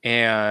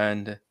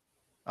 And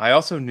I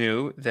also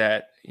knew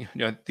that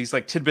these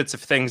like tidbits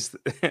of things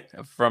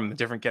from the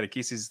different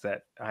catecheses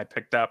that I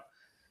picked up,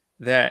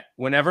 that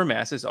whenever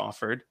mass is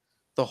offered,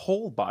 the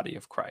whole body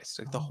of Christ,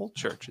 like the Oh, whole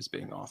church, is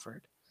being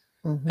offered,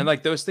 mm-hmm. and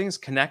like those things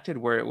connected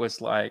where it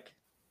was like,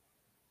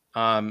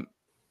 um,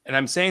 and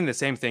I'm saying the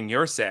same thing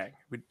you're saying,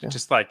 Yeah.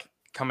 just like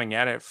coming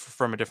at it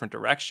from a different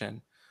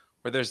direction,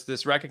 where there's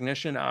this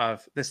recognition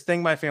of this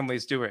thing my family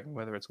is doing,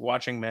 whether it's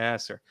watching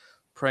mass or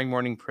praying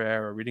morning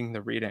prayer or reading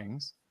the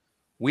readings.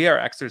 We are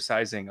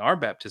exercising our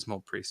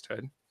baptismal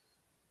priesthood,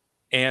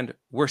 and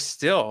we're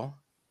still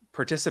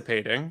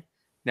participating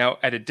now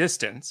at a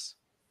distance,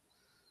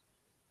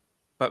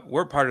 but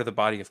we're part of the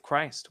body of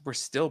Christ. We're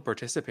still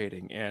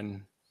participating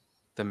in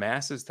the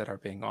masses that are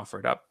being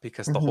offered up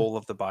because the Mm-hmm. whole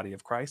of the body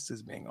of Christ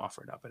is being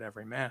offered up at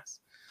every mass.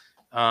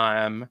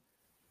 And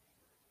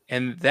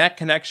that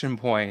connection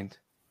point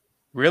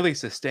really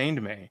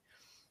sustained me.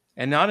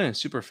 and not in a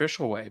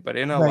superficial way, but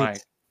in a Right.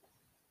 like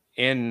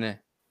in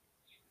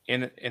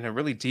in a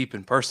really deep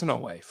and personal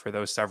way for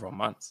those several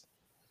months.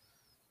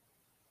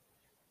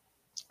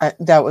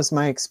 That was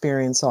my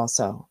experience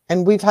also.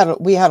 And we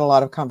had a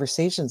lot of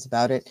conversations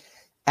about it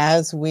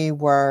as we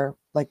were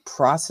like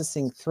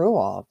processing through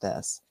all of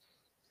this.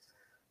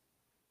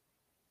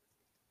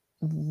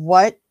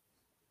 What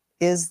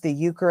is the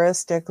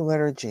Eucharistic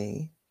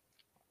liturgy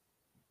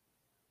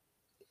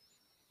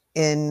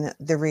in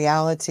the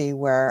reality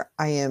where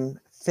I am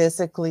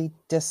physically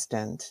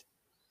distant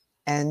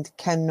and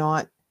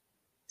cannot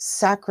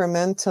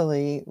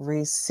sacramentally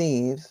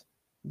receive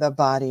the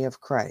body of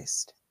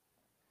Christ?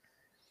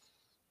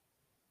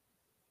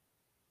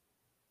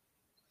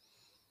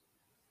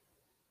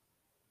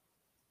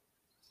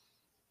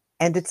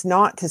 And it's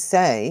not to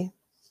say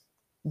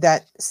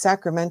that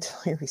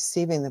sacramentally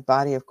receiving the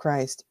body of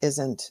Christ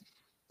isn't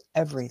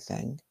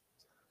everything,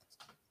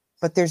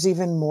 but there's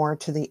even more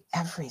to the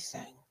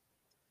everything.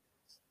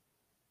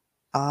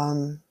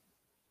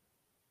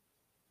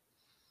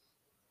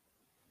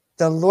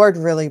 The Lord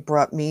really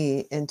brought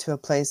me into a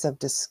place of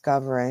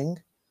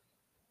discovering,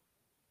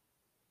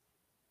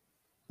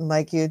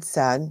 like you'd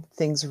said,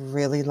 things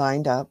really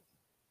lined up,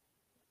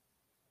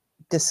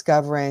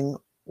 discovering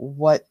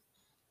what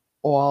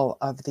all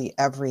of the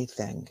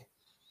everything.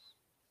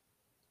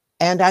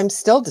 And I'm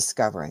still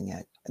discovering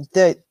it.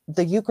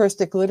 The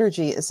Eucharistic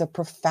liturgy is a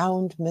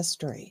profound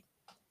mystery.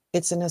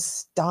 It's an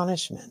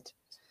astonishment.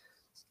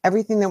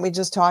 Everything that we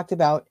just talked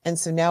about, and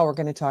so now we're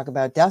going to talk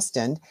about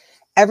destined,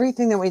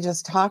 everything that we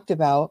just talked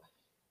about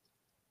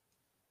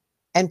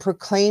and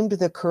proclaimed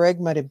the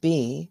Kerygma to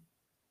be,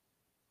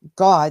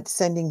 God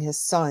sending his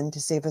son to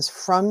save us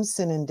from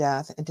sin and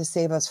death and to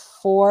save us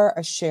for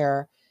a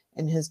share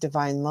in his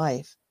divine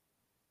life.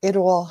 It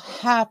all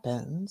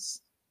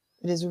happens,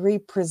 it is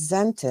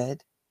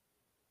represented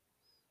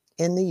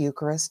in the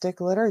Eucharistic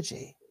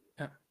liturgy.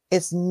 Yeah.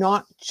 It's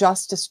not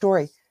just a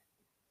story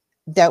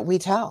that we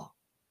tell.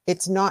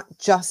 It's not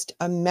just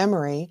a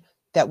memory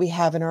that we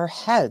have in our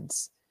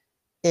heads.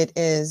 It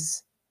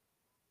is,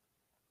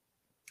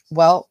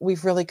 well,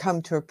 we've really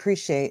come to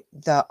appreciate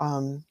the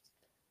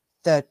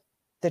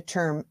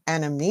term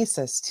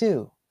anamnesis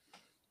too.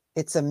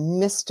 It's a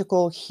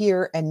mystical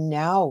here and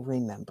now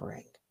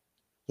remembering.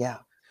 Yeah.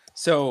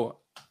 So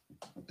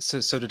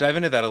to dive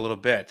into that a little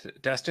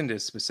bit, Destined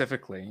is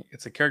specifically,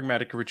 it's a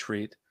charismatic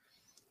retreat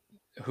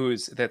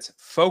that's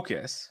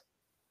focus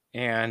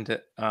and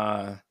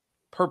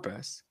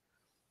purpose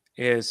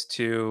is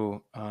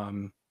to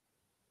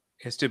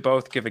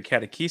both give a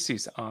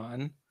catechesis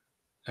on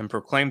and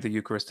proclaim the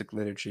Eucharistic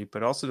liturgy,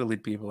 but also to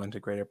lead people into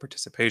greater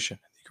participation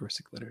in the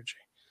Eucharistic liturgy.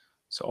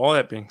 So all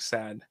that being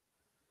said,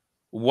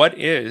 what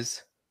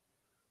is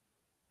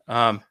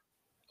a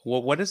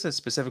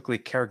specifically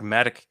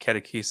charismatic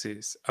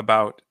catechesis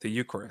about the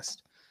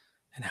Eucharist,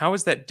 and how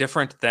is that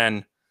different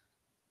than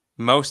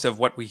most of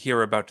what we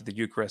hear about the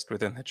Eucharist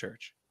within the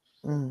Church?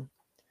 Mm.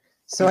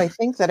 So I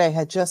think that I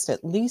had just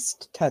at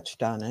least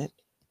touched on it.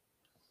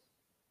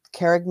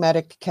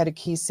 Kerygmatic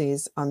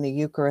catecheses on the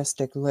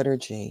Eucharistic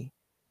liturgy.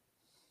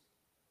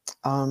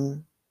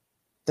 The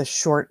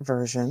short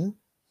version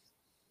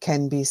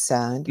can be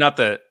said, Not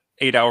the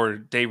 8-hour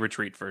day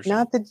retreat version.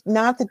 not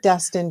the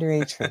destined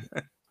retreat.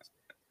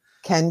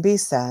 Can be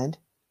said.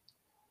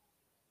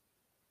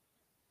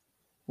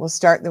 We'll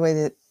start the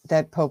way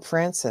that Pope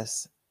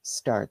Francis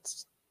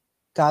starts.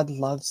 God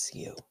loves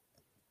you.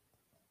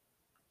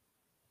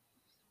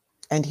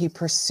 And he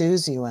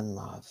pursues you in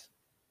love.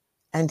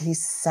 And he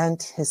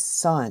sent his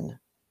son,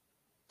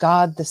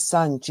 God the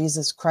Son,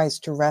 Jesus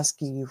Christ, to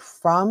rescue you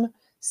from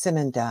sin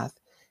and death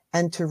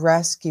and to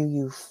rescue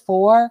you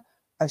for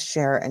a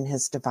share in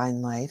his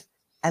divine life.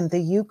 And the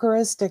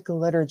Eucharistic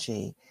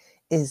liturgy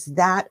is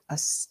that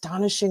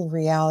astonishing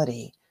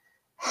reality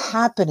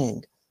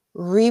happening,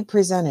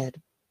 represented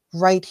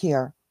right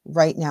here,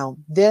 right now.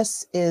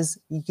 This is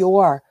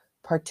your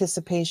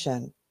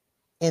participation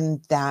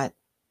in that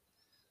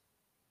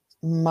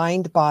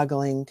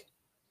mind-boggling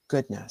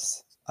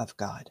goodness of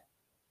God.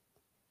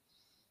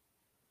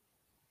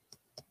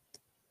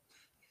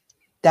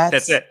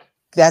 That's it.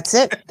 That's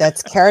it.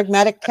 That's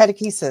charismatic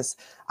catechesis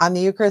on the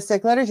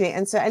Eucharistic liturgy.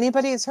 And so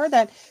anybody who's heard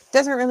that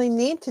doesn't really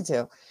need to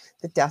do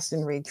the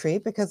destined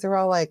retreat because they're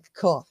all like,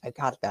 cool, I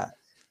got that.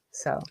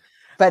 So,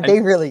 but they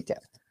really do.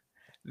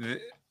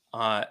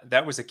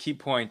 That was a key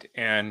point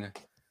in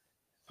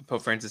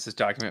Pope Francis's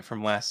document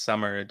from last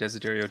summer,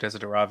 Desiderio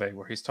Desiderave,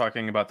 where he's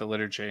talking about the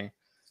liturgy.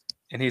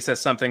 And he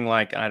says something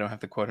like, I don't have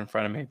the quote in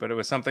front of me, but it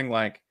was something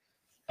like,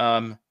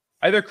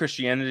 either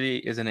Christianity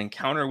is an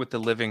encounter with the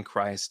living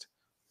Christ,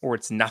 or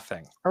it's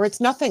nothing. Or it's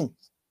nothing.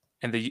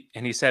 And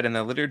he said, and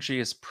the liturgy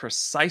is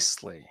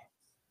precisely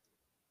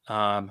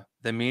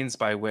the means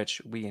by which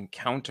we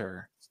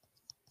encounter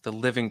the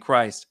living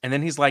Christ. And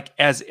then he's like,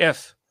 as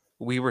if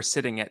we were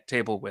sitting at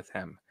table with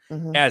him,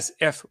 as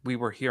if we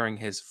were hearing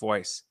his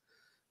voice,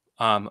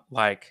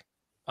 like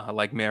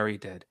Mary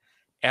did,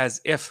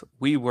 as if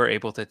we were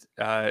able to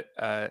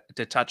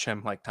touch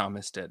him like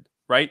Thomas did.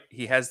 Right?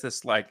 He has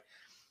this like,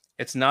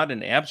 it's not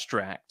an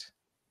abstract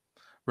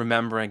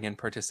remembering and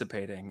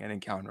participating and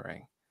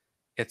encountering.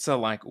 It's a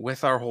like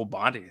with our whole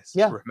bodies,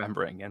 Yeah.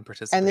 remembering and And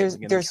participating and there's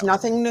encountering.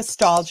 nothing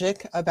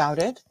nostalgic about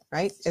it,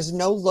 right? There's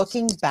no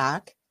looking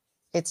back.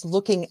 It's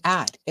looking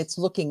at, it's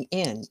looking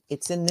in,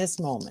 it's in this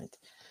moment.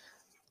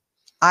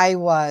 I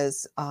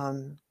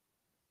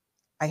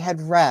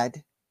had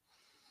read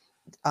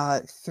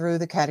through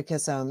the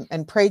catechism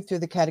and prayed through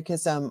the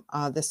catechism,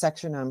 the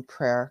section on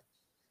prayer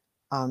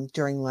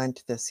during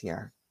Lent this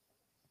year.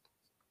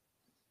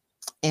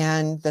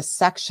 And the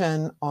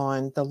section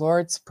on the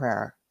Lord's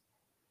Prayer.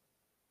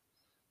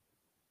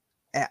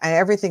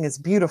 Everything is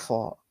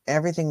beautiful.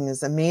 Everything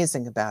is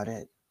amazing about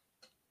it.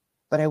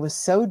 But I was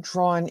so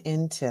drawn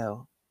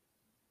into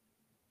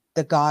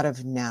the God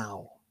of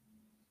now,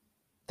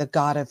 the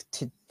God of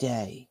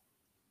today.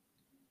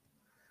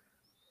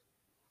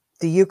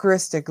 The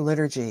Eucharistic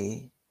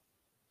liturgy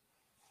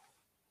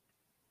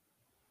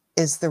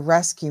is the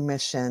rescue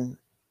mission,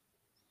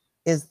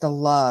 is the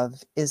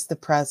love, is the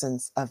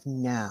presence of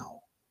now.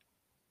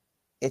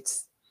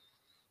 It's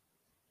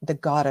the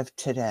God of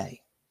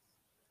today.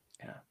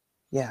 Yeah.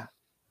 Yeah.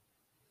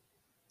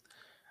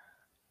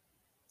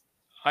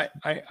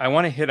 I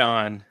want to hit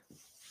on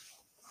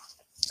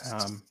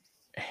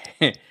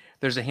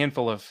there's a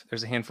handful of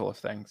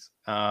things.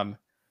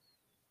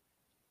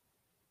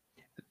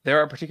 There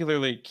are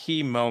particularly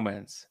key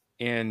moments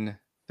in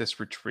this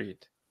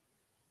retreat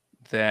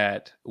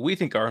that we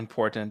think are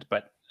important,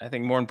 but I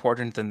think more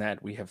important than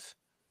that, we've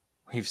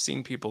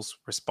seen people's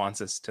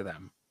responses to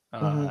them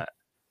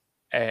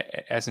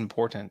as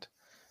important.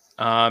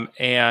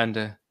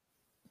 And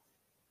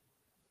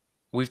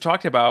we've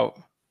talked about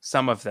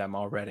some of them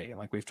already.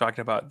 Like we've talked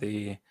about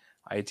the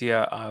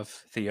idea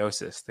of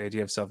theosis, the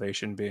idea of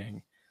salvation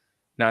being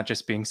not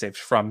just being saved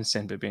from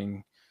sin, but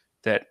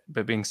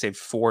being saved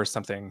for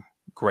something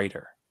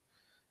greater.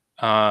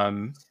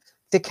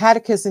 The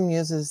Catechism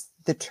uses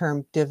the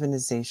term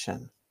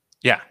divinization.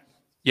 Yeah.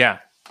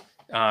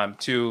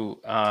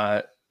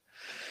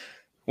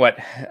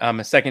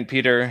 Second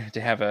Peter,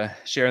 to have a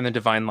share in the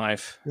divine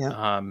life.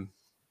 Yeah.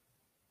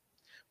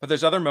 But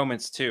there's other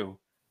moments too.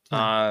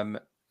 Yeah.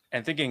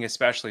 And thinking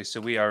especially,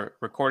 so we are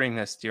recording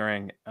this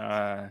during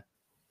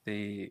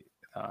the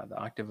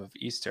octave of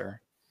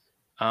Easter,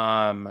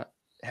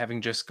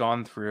 having just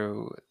gone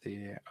through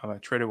the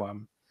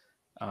Triduum.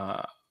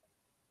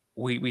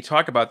 We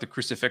talk about the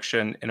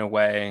crucifixion in a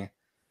way.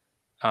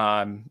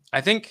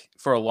 I think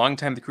for a long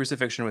time, the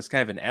crucifixion was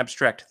kind of an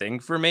abstract thing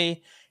for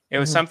me. It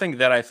was something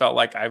that I felt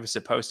like I was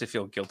supposed to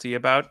feel guilty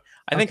about.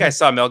 I think I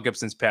saw Mel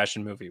Gibson's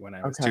Passion movie when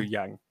I was too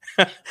young.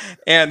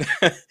 And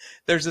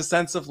there's a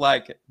sense of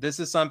like,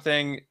 this is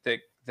something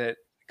that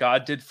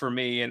God did for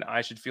me, and I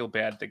should feel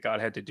bad that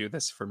God had to do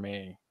this for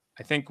me.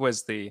 I think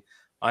was the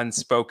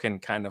unspoken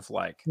kind of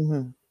like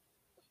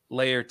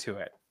layer to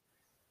it.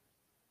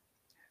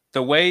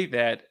 The way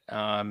that,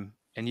 and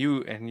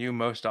you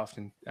most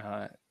often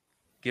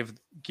give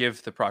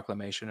the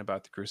proclamation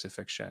about the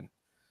crucifixion,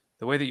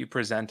 the way that you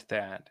present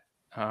that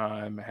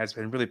has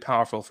been really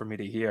powerful for me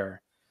to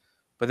hear.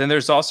 But then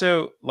there's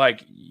also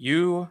like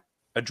you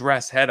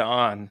address head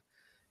on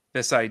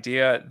this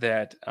idea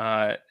that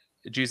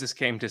Jesus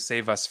came to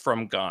save us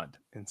from God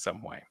in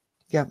some way.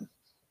 Yeah.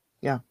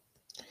 Yeah.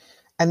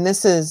 And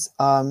this is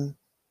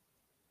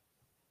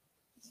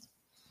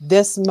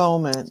this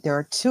moment. There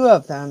are two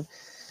of them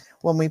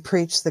when we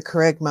preach the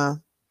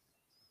Kerygma.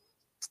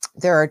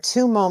 There are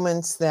two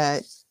moments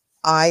that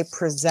I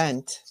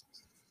present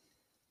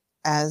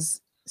as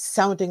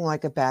sounding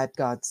like a bad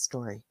God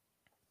story.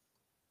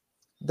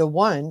 The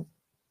one,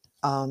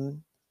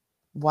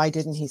 why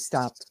didn't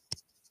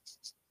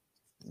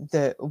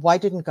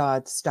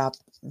God stop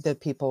the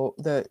people,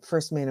 the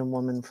first man and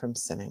woman, from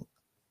sinning?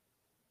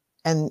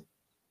 And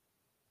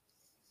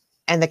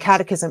the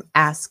Catechism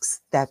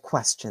asks that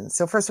question.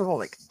 So first of all,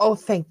 like, oh,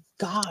 thank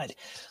God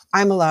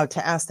I'm allowed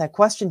to ask that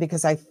question,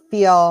 because I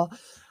feel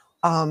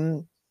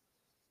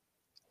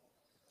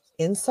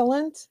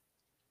insolent.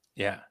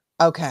 Yeah.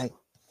 Okay.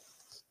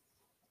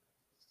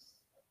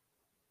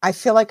 I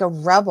feel like a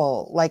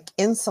rebel, like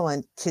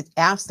insolent to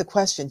ask the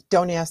question.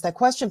 Don't ask that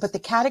question. But the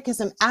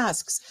Catechism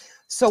asks,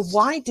 so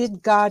why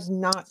did God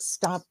not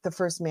stop the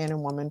first man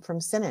and woman from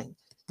sinning?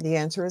 The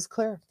answer is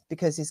clear: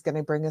 because he's going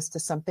to bring us to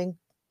something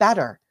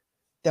better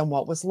than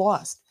what was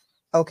lost.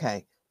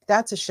 Okay,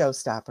 that's a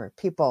showstopper.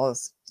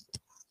 People's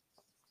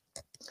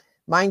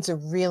minds are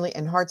really,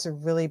 and hearts are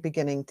really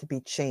beginning to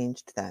be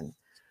changed then.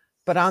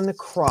 But on the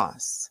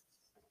cross,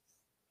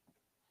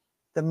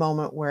 the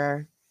moment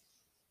where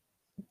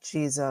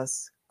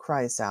Jesus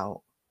cries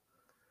out,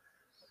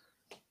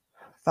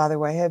 Father,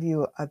 why have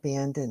you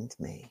abandoned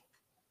me?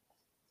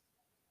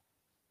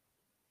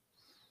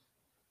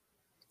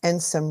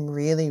 And some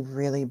really,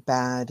 really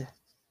bad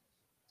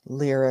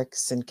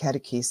lyrics and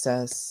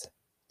catechesis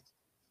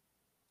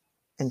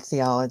and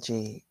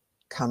theology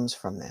comes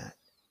from that.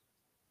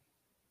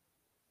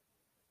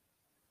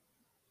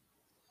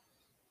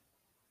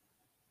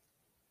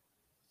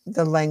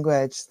 The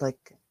language,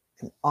 like,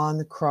 And on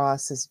the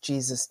cross, as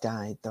Jesus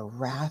died, the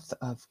wrath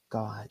of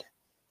God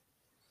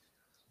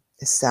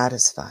is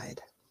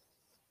satisfied.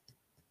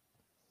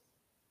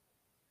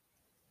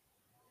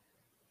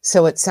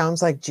 So it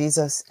sounds like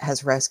Jesus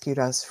has rescued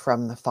us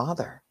from the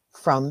Father,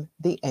 from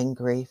the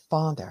angry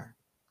Father.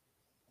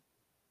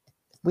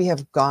 We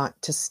have got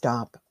to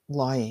stop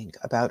lying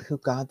about who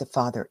God the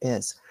Father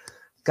is.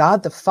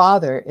 God the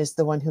Father is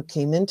the one who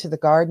came into the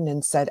garden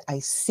and said, I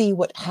see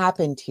what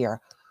happened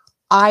here.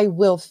 I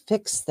will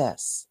fix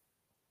this.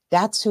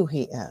 That's who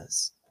he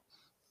is.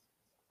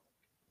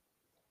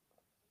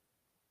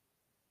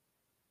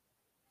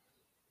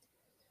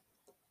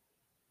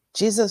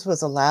 Jesus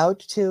was allowed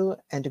to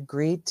and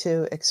agreed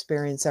to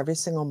experience every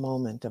single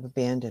moment of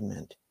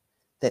abandonment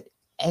that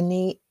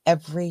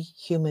every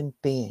human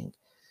being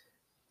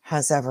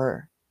has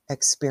ever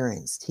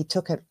experienced. He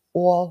took it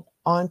all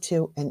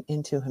onto and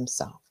into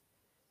himself.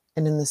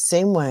 And in the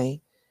same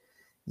way,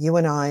 you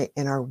and I,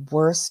 in our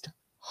worst,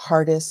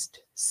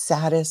 hardest,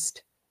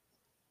 saddest,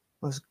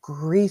 most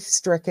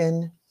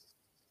grief-stricken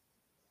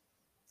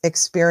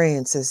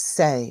experiences,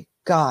 say,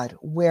 God,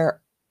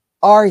 where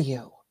are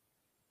you?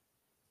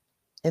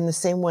 In the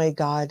same way,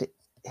 God,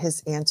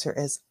 his answer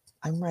is,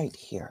 I'm right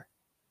here.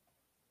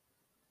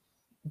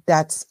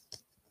 That's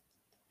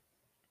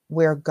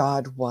where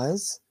God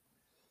was.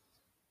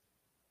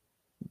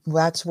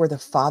 That's where the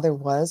Father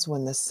was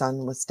when the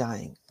Son was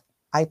dying.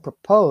 I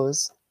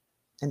propose,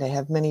 and I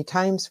have many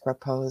times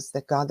proposed,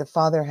 that God the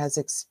Father had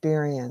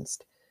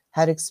experienced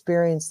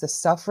the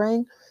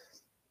suffering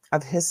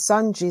of his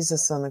Son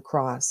Jesus on the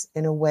cross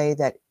in a way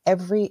that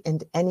every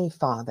and any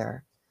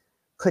father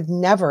could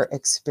never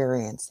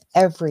experience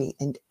every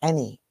and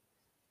any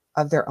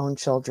of their own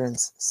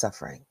children's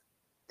suffering,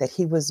 that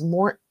he was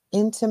more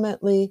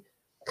intimately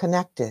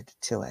connected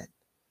to it.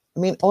 I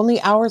mean,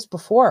 only hours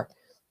before,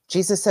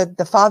 Jesus said,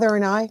 the Father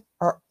and I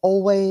are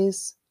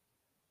always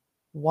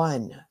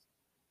one.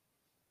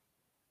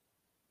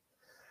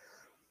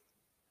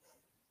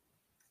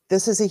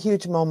 This is a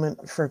huge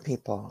moment for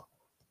people.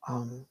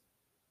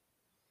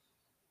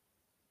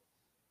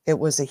 It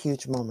was a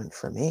huge moment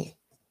for me.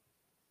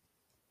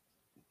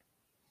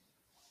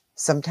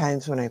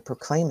 Sometimes when I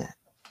proclaim it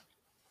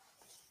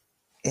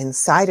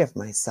inside of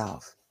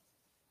myself,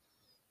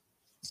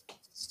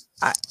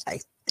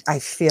 I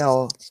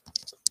feel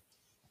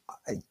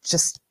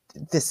just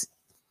this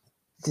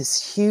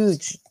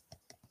huge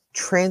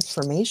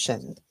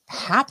transformation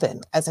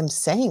happen as I'm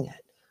saying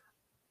it.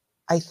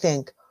 I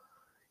think,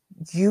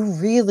 you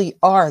really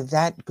are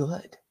that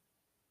good.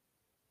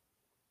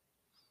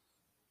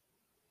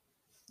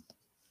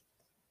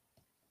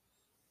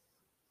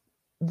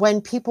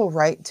 When people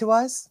write to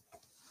us,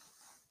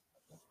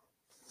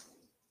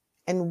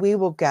 and we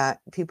will get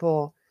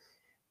people,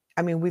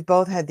 I mean, we've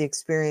both had the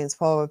experience,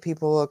 Paul, where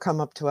people will come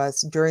up to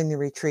us during the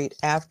retreat,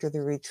 after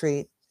the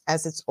retreat,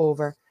 as it's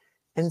over,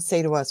 and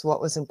say to us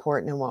what was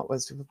important and what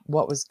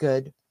was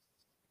good.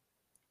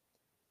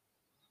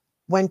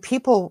 When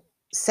people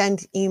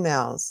send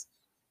emails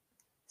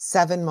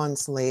 7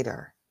 months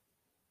later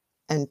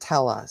and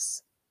tell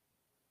us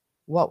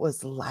what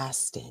was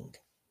lasting,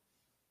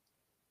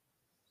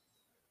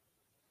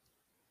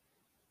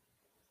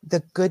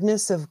 the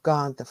goodness of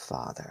God the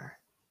Father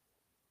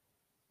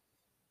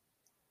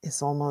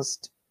is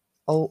almost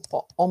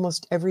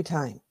every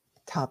time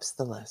tops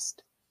the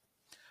list.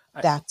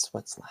 That's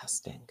what's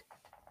lasting.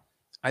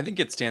 I think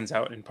it stands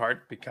out in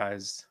part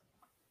because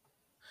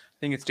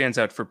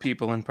for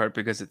people in part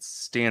because it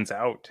stands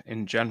out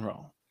in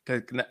general.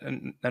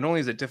 Not only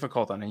is it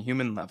difficult on a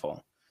human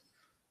level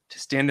to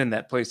stand in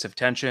that place of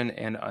tension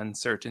and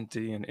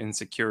uncertainty and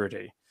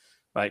insecurity,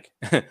 like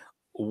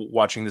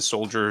watching the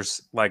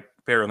soldiers like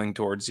barreling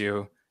towards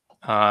you,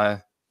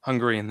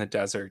 hungry in the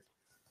desert.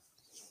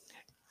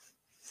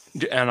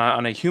 And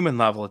on a human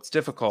level, it's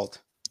difficult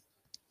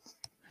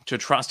to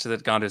trust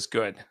that God is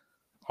good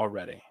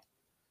already.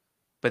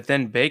 But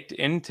then baked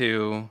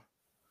into,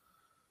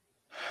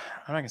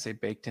 I'm not going to say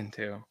baked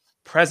into,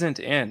 present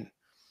in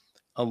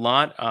a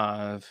lot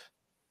of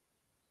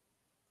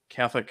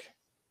Catholic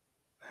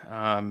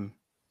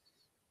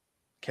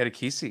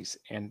catecheses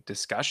and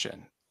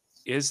discussion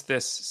is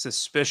this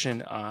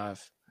suspicion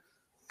of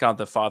God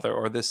the Father,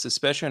 or this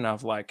suspicion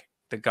of like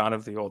the God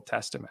of the Old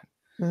Testament.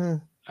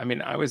 Mm-hmm. I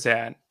mean, I was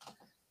on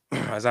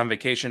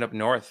vacation up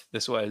north.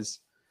 This was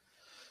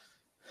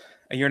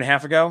a year and a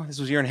half ago.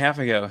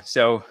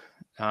 So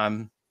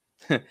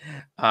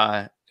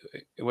it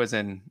was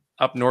in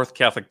up north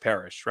Catholic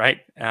parish, right?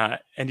 And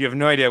you have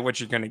no idea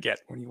what you're going to get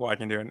when you walk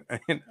into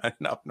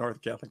an up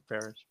north Catholic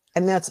parish.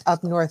 And that's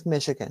up north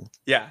Michigan.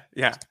 Yeah.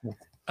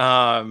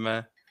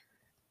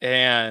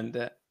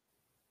 And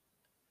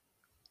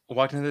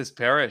walked into this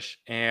parish,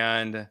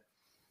 and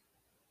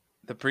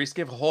the priest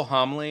gave a whole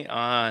homily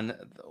on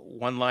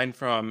one line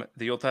from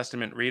the Old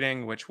Testament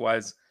reading, which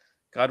was,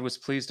 God was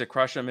pleased to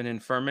crush him in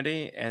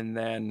infirmity. And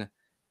then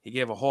he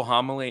gave a whole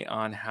homily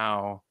on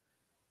how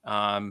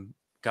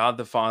God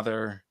the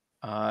Father,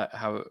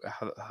 how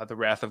the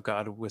wrath of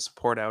God was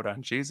poured out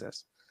on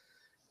Jesus.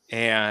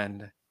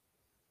 And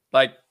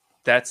like,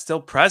 that's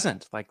still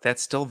present. Like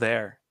that's still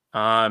there.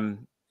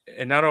 And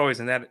not always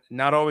in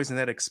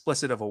that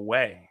explicit of a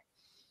way,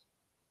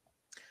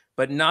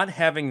 but not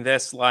having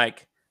this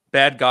like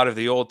bad God of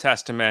the Old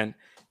Testament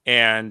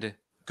and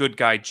good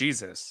guy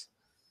Jesus.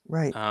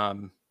 Right.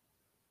 Um,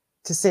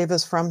 To save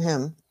us from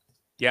him.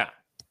 yeah,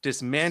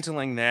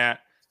 dismantling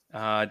that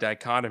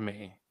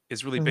dichotomy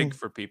is really big Mhm.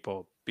 for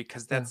people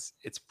because Yeah.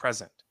 it's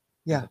present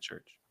in Yeah. the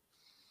church.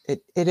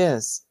 It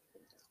is.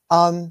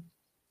 Um,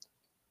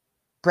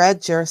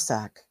 Brad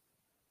Jersak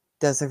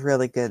does a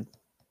really good.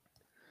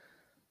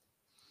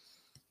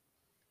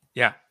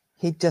 Yeah,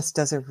 He just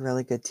does a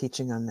really good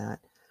teaching on that.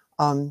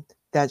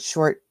 That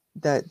short,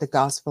 the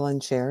Gospel in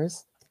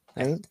Shares,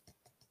 yeah, right?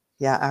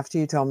 Yeah. After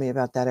you told me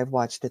about that, I've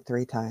watched it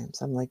 3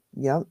 times. I'm like,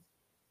 yep.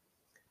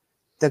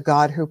 The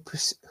God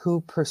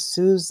who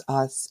pursues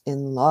us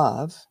in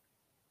love.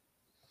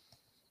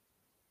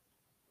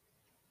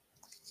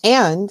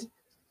 And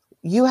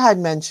you had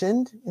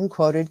mentioned and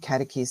quoted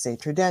Catechise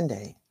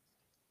Tradendae,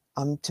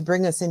 to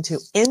bring us into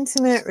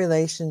intimate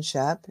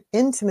relationship,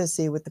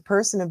 intimacy with the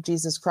person of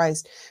Jesus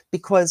Christ,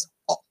 because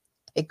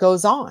it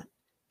goes on,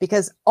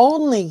 because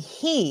only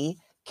he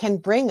can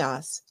bring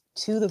us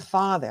to the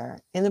Father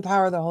in the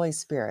power of the Holy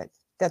Spirit.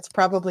 That's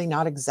probably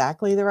not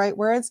exactly the right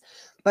words,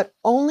 but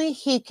only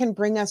he can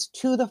bring us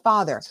to the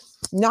Father,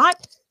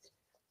 not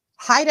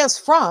hide us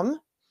from,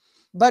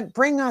 but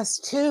bring us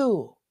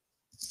to.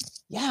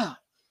 Yeah.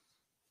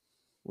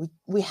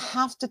 We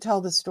have to tell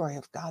the story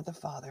of God the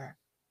Father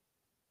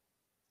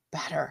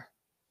better.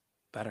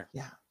 better.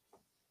 Yeah.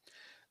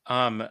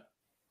 Um,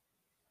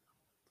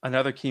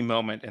 Another key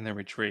moment in the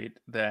retreat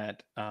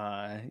that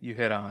you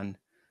hit on,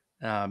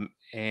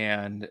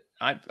 and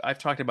I've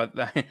talked about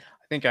that. I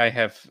think I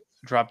have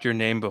dropped your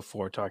name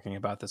before talking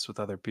about this with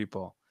other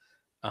people.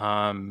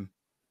 Um,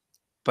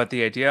 but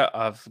the idea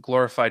of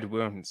glorified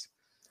wounds.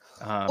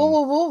 Oh, Um,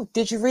 whoa, whoa.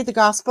 Did you read the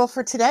gospel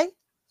for today?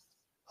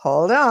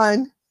 Hold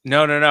on.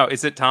 no, no, no.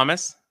 Is it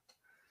Thomas?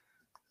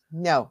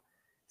 No.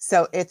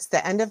 So it's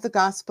the end of the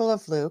Gospel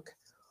of Luke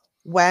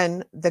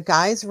when the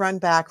guys run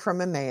back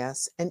from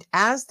Emmaus, and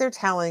as they're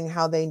telling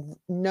how they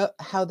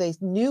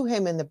knew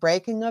him in the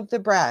breaking of the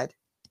bread,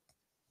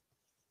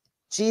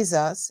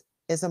 Jesus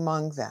is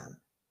among them,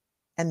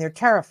 and they're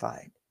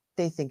terrified.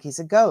 They think he's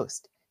a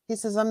ghost. He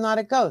says, "I'm not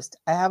a ghost.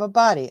 I have a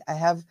body. I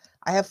have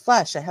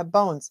flesh. I have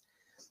bones."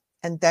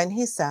 And then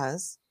he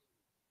says,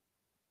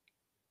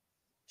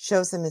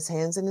 shows them his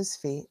hands and his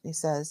feet. And he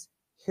says,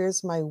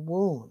 "Here's my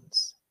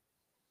wounds."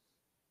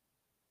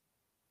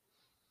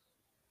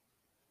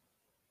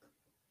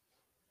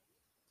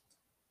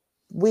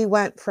 We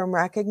went from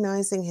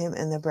recognizing him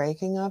in the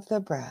breaking of the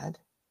bread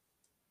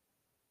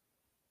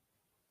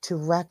to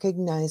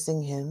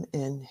recognizing him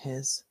in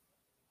his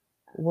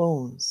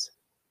wounds,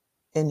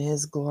 in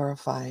his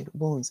glorified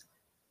wounds.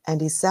 And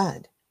he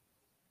said,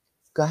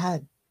 "Go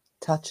ahead,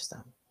 touch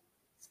them."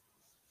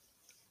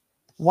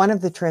 One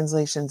of the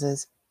translations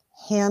is,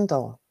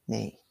 "Handle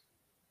me."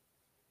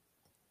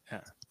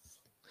 Yeah.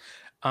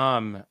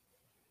 Um,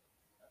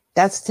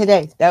 That's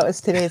today. That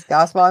was today's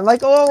gospel. I'm like,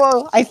 oh,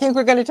 whoa, I think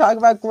we're going to talk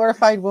about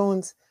glorified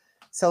wounds.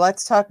 So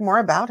let's talk more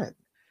about it.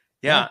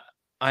 Yeah.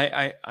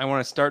 yeah. I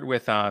want to start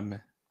with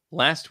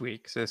last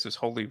week. So this was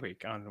Holy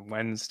Week on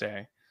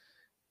Wednesday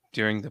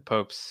during the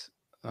Pope's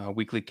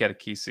weekly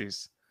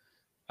catechesis.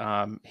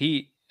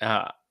 He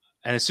and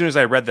as soon as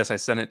I read this, I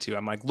sent it to you.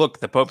 I'm like, look,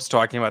 the Pope's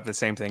talking about the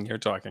same thing you're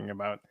talking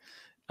about.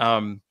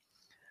 Um,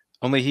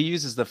 Only he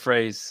uses the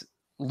phrase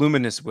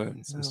luminous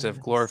wounds instead of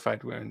Luminous.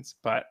 glorified wounds.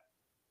 But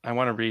I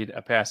want to read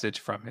a passage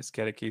from his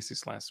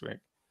catechesis last week.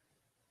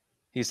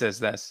 He says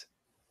this: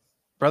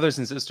 brothers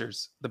and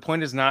sisters, the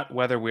point is not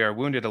whether we are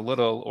wounded a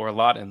little or a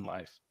lot in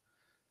life.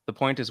 The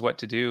point is what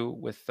to do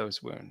with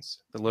those wounds,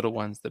 the little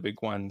ones, the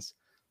big ones,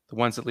 the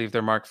ones that leave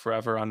their mark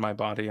forever on my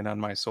body and on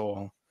my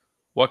soul.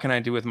 What can I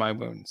do with my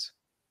wounds?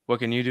 What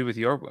can you do with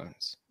your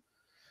wounds?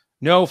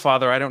 No,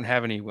 Father, I don't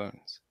have any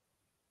wounds.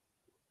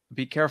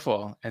 Be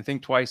careful and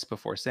think twice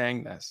before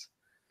saying this.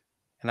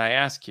 And I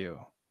ask you,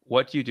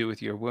 what do you do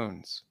with your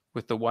wounds,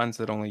 with the ones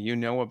that only you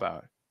know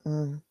about?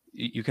 Mm.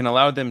 You can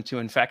allow them to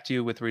infect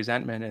you with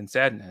resentment and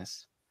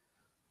sadness,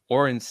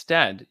 or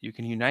instead, you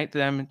can unite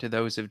them to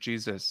those of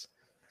Jesus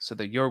so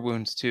that your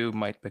wounds too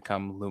might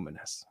become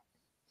luminous.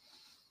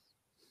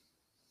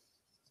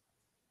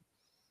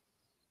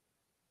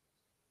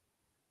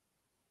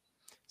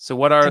 So,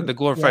 what are And the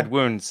glorified yeah.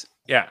 wounds?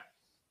 Yeah.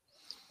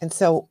 And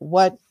so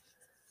what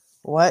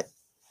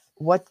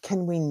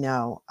can we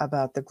know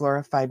about the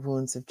glorified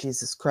wounds of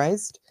Jesus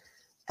Christ?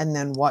 And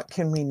then what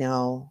can we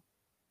know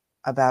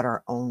about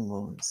our own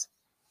wounds?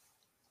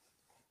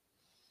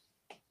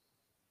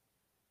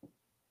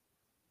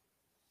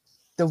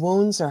 The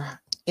wounds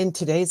are in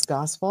today's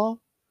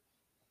gospel.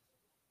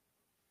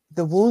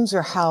 The wounds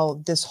are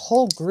how this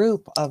whole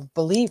group of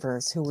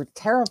believers who were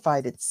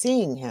terrified at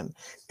seeing him,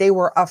 they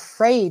were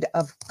afraid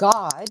of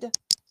God,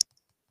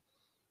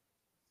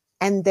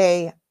 and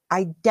they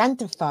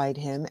identified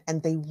him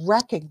and they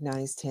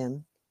recognized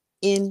him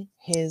in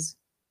his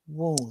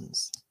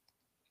wounds.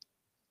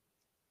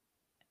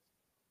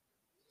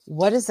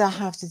 What does that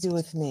have to do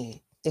with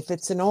me? If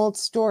it's an old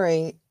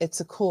story, it's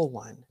a cool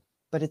one,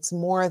 but it's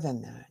more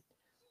than that.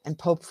 And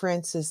Pope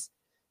Francis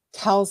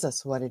tells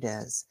us what it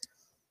is,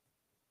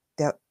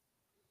 that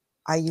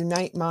I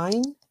unite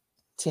mine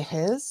to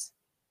his.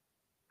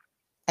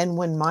 And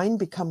when mine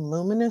become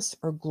luminous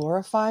or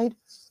glorified,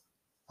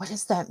 what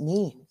does that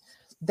mean?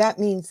 That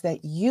means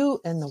that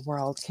you in the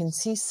world can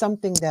see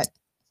something that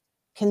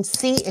can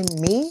see in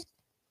me,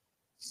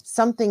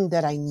 something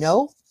that I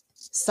know,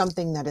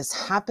 something that has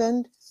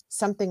happened,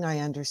 something I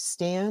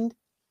understand,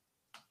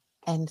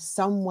 and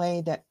some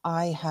way that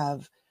I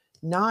have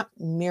not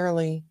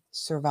merely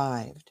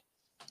survived,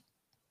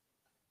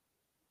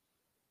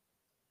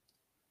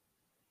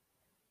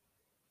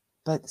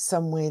 but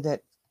some way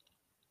that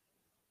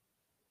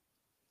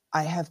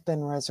I have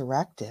been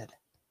resurrected,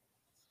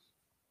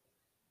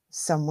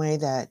 some way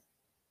that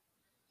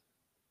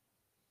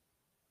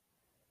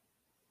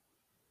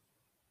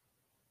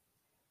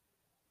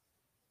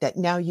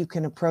now you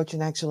can approach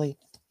and actually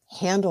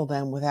handle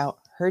them without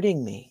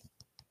hurting me.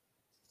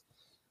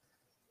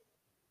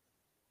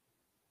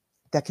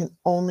 That can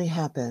only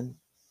happen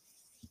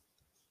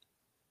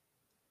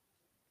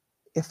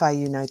if I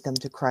unite them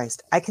to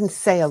Christ. I can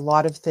say a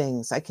lot of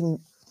things. I can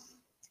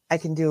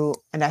do,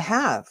 and I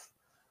have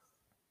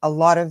a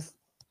lot of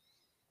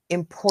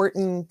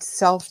important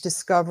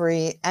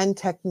self-discovery and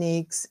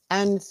techniques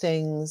and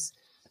things.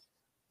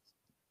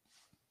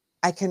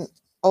 I can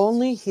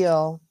only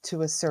heal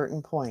to a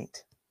certain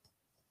point.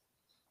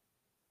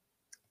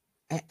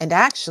 And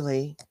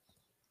actually,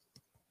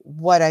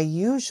 what I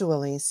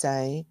usually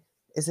say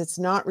is it's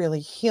not really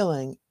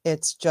healing,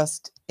 it's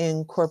just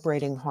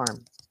incorporating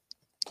harm.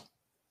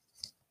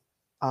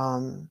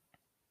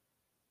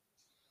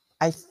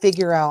 I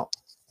figure out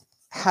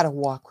how to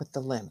walk with the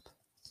limp.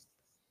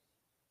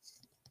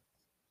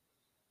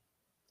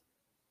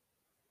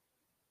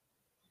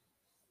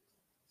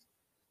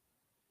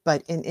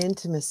 But in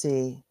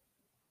intimacy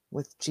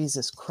with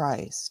Jesus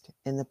Christ,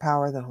 in the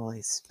power of the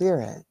Holy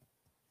Spirit,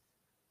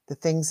 the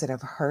things that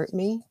have hurt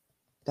me,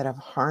 that have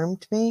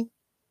harmed me,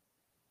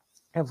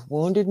 have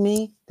wounded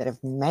me, that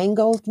have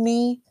mangled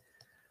me,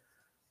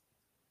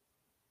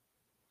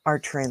 are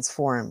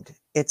transformed.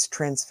 It's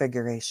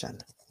transfiguration.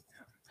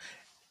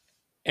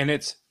 And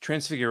it's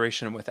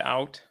transfiguration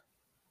without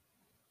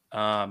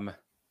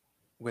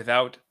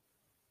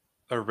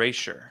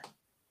erasure.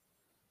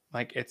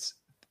 Like it's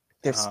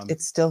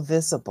still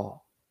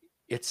visible.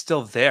 It's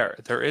still there.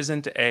 There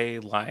isn't a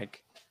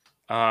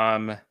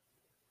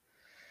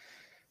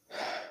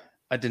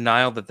a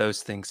denial that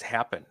those things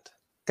happened.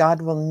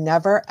 God will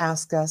never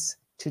ask us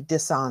to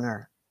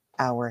dishonor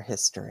our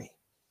history.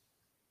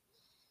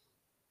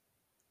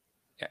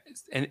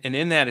 And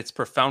in that, it's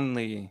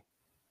profoundly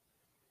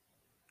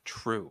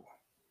true,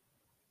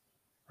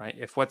 right?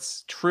 If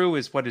what's true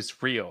is what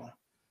is real,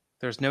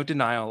 there's no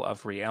denial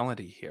of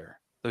reality here.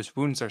 Those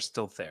wounds are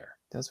still there.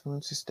 Those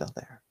wounds are still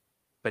there.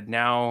 But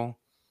now,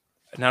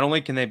 not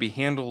only can they be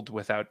handled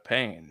without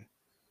pain,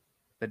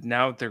 but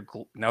now they're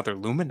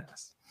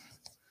luminous.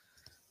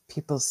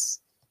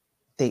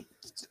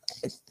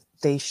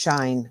 They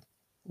shine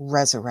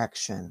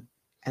resurrection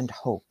and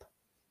hope.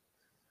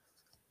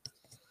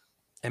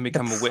 And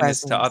become a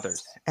witness to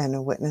others. And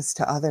a witness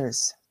to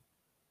others.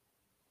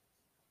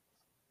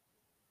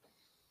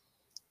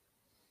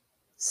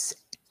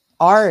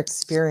 Our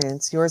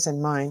experience, yours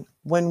and mine,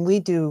 when we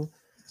do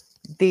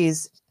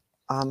these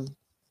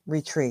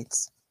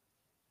retreats,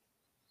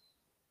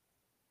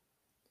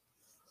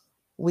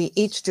 we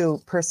each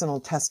do personal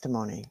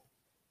testimony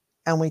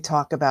and we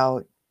talk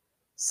about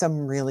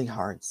some really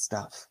hard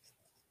stuff.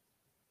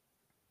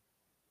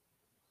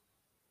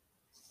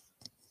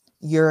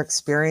 Your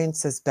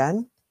experience has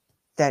been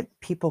that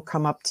people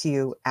come up to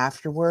you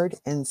afterward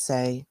and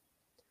say,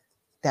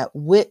 that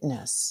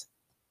witness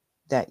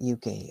that you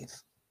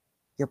gave,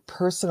 your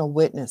personal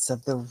witness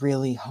of the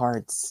really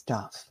hard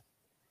stuff.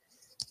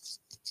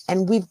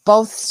 And we've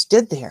both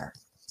stood there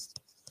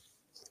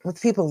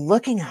with people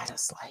looking at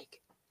us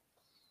like,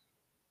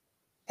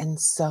 and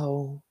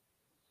so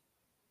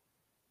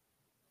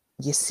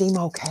you seem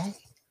okay,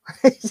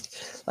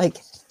 right? Like,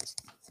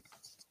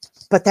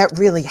 but that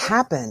really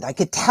happened. I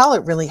could tell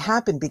it really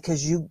happened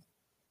because you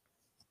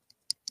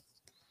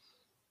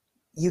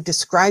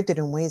described it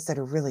in ways that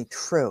are really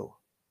true.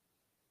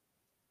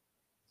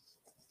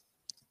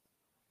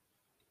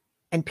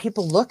 And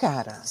people look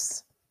at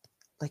us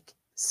like,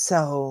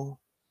 so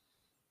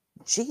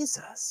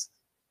Jesus,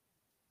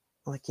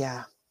 like,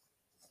 yeah.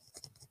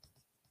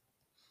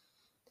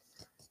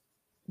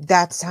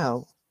 That's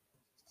how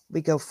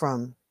we go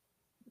from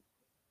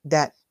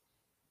that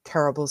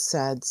terrible,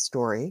 sad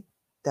story,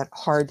 that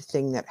hard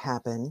thing that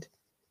happened,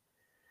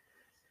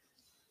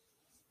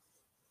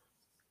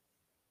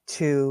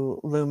 to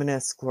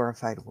luminous,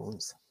 glorified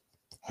wounds.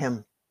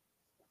 Him.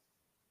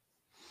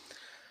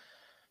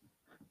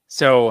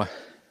 So,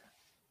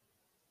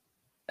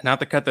 not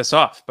to cut this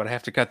off, but I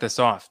have to cut this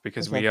off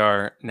because we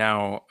are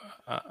now,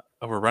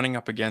 we're running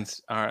up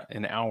against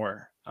an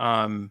hour.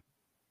 And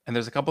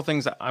there's a couple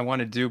things that I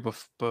want to do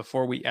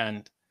before we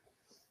end.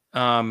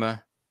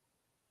 One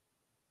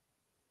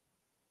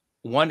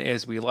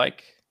is we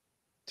like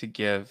to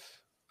give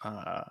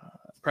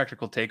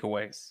practical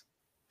takeaways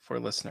for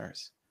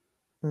listeners.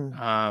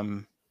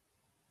 Mm.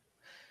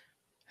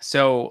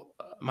 So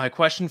my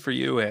question for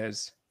you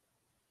is,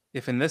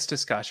 if in this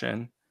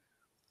discussion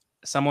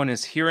someone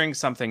is hearing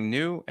something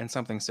new and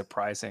something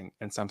surprising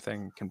and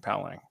something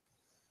compelling,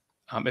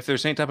 if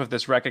there's any type of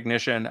this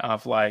recognition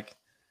of like,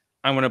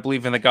 I want to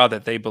believe in the God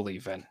that they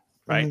believe in,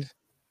 right?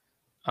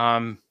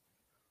 Mm-hmm.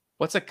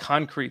 What's a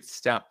concrete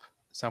step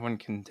someone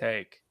can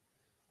take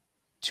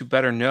to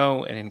better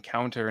know and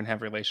encounter and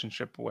have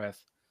relationship with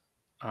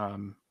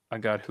a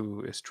God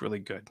who is truly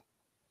good?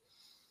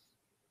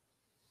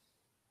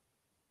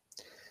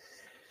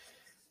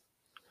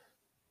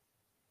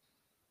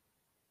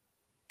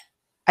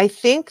 I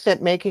think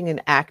that making an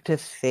active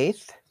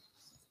faith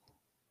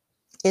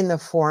in the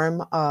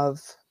form of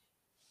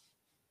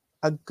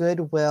a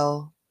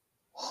goodwill,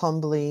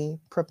 humbly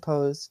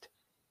proposed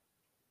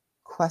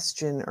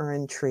question or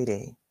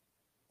entreaty.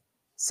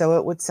 So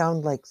it would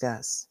sound like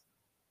this: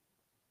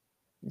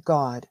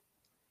 God,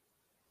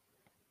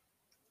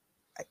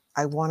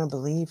 I want to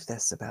believe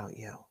this about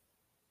you.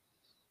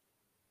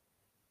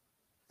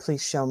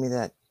 Please show me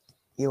that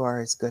you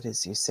are as good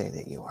as you say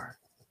that you are.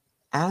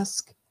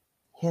 Ask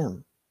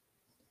him.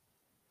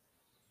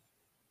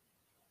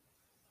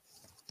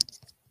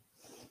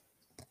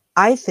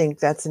 I think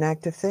that's an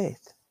act of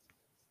faith.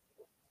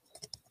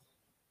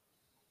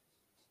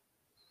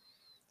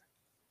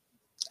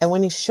 And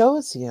when he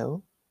shows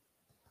you,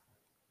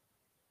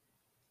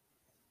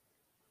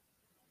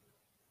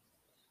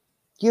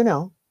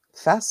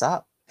 fess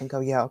up and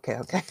go, yeah, okay.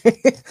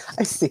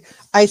 I see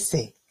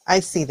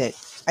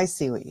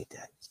what you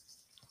did.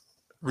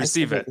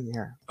 Receive it.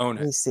 Here. Own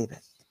it. Receive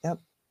it. Yep.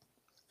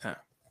 Yeah.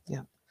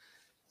 Yeah.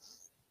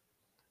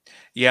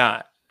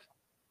 Yeah.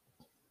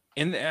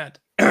 In that,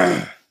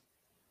 I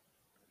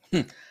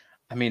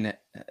mean,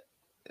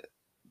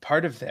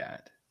 part of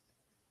that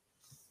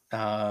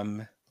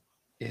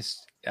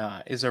is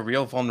a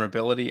real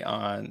vulnerability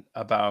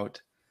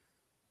about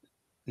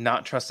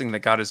not trusting that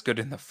God is good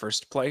in the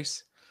first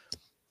place,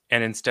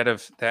 and instead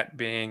of that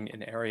being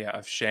an area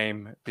of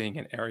shame, being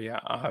an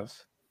area of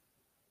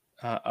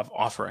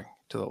offering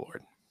to the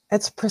Lord.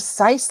 It's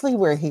precisely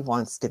where he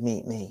wants to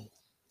meet me.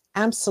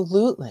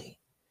 Absolutely.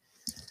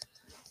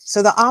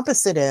 So the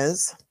opposite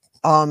is,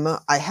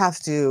 I have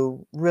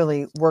to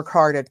really work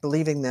hard at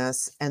believing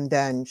this and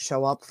then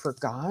show up for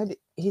God.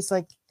 He's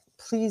like,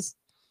 please,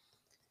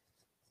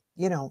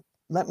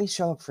 let me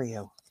show up for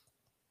you.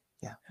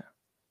 Yeah.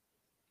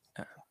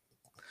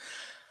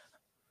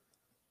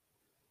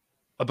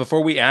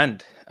 Before we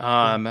end,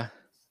 I want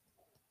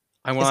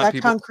Is that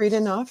people. concrete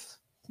enough?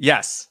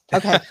 Yes.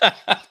 Okay.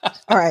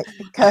 All right.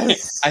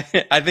 Because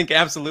I think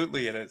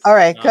absolutely it is. All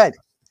right. Good.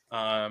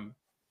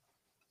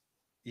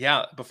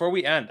 Yeah. Before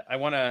we end, I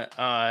want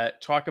to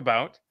talk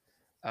about.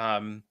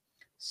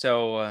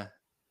 So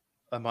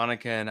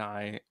Monica and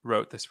I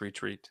wrote this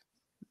retreat,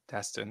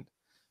 Destined,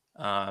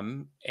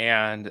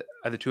 and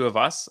the two of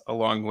us,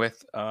 along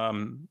with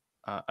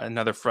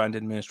another friend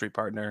and ministry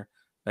partner,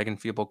 Megan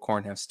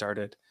Feeble-Corn, have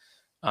started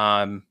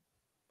a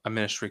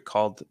ministry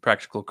called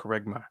Practical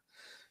Kerygma.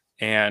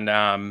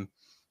 And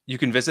you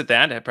can visit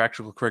that at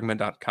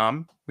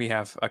practicalkerygma.com. We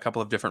have a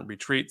couple of different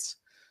retreats.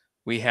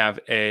 We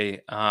have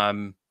a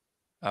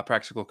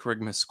Practical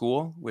Kerygma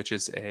School, which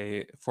is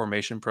a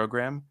formation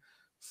program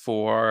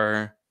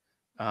for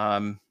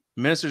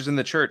ministers in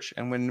the church.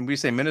 And when we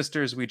say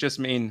ministers, we just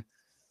mean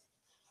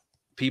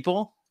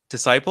people,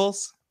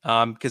 disciples,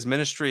 because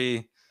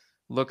ministry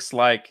looks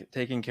like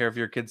taking care of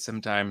your kids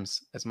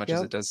sometimes as much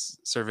as it does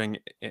serving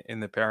in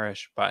the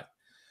parish. But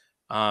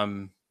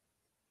the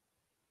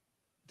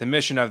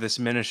mission of this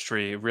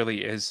ministry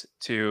really is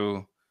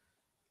to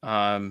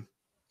to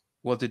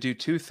do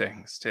two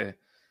things: to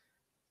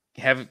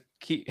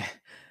keep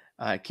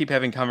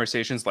having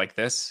conversations like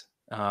this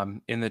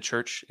in the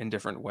church in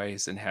different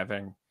ways, and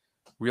having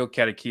real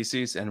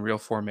catechesis and real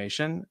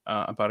formation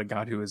about a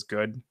God who is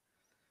good,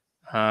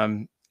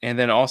 and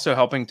then also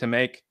helping to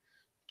make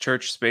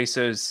church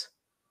spaces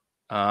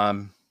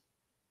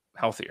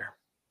healthier.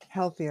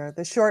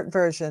 The short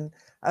version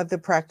of the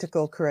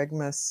Practical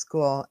Kerygma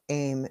School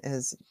aim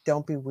is,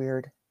 don't be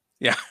weird.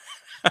 Yeah.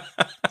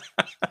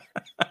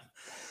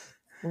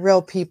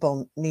 Real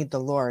people need the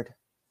Lord.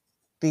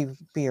 Be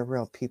a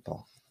real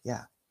people.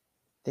 Yeah.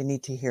 They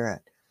need to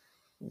hear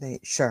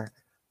it. Sure.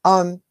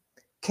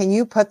 Can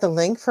you put the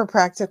link for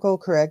Practical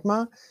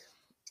Kerygma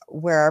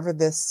wherever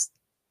this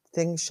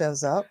thing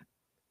shows up?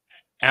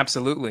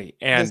 Absolutely.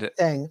 This And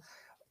thing.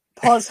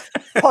 Paul's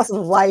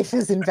life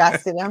is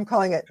invested. I'm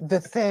calling it the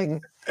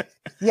thing.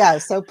 Yeah,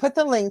 so put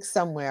the link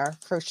somewhere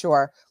for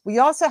sure. We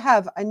also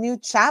have a new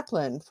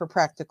chaplain for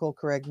Practical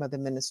Kerygma, the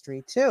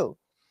ministry, too.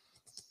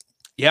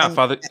 Yeah, And,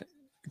 Father,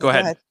 go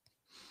ahead.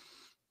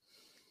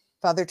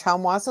 Father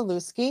Tom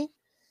Wasilewski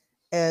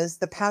is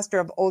the pastor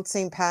of Old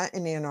St. Pat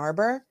in Ann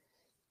Arbor.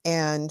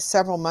 And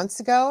several months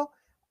ago,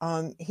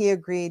 he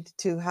agreed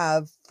to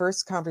have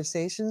first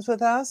conversations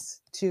with us,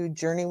 to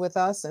journey with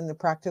us in the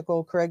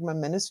practical Kerygma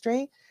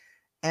ministry.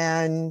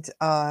 And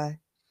now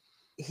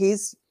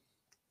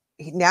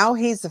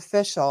he's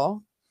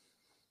official,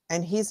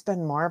 and he's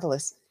been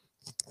marvelous.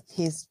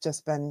 He's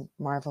just been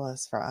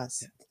marvelous for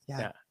us.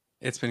 Yeah,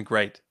 it's been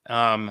great.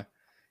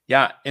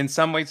 Yeah, in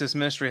some ways, this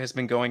ministry has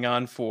been going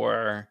on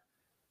for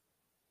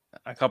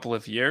a couple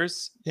of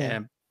years,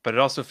 but it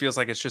also feels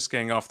like it's just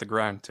getting off the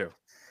ground too.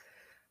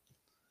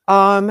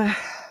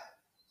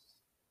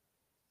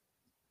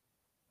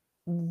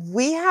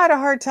 We had a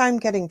hard time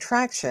getting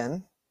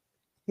traction.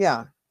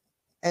 Yeah.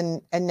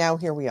 And now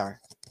here we are.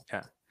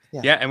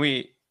 Yeah. And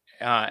we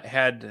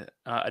had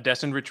a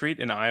Destined retreat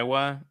in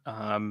Iowa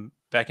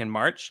back in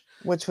March,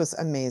 which was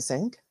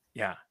amazing.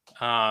 Yeah.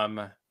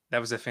 That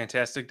was a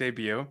fantastic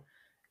debut.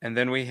 And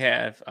then we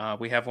have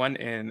one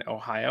in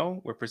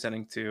Ohio. We're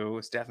presenting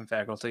to staff and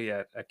faculty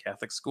at a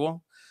Catholic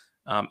school,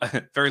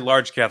 a very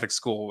large Catholic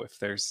school if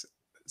there's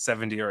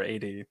 70 or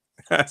 80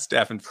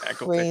 staff and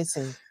faculty.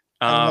 Crazy.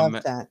 I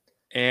love that.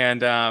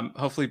 And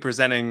hopefully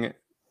presenting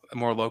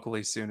more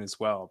locally soon as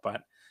well.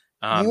 But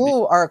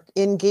you are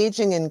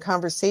engaging in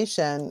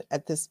conversation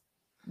at this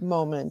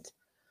moment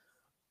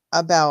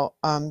about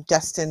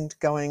Destined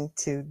going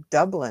to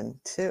Dublin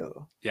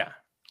too. Yeah,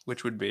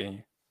 which would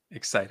be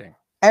exciting.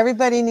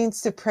 Everybody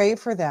needs to pray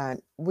for that.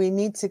 We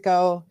need to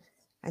go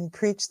and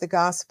preach the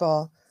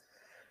gospel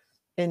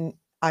in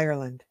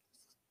Ireland.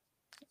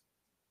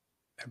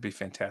 That'd be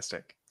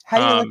fantastic.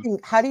 How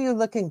do you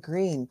look in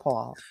green,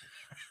 Paul?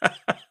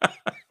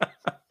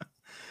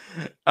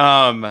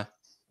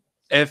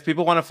 If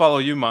people want to follow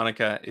you,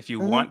 Monica, if you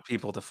want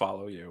people to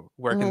follow you,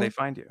 where can they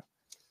find you?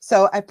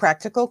 So at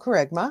Practical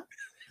Kerygma,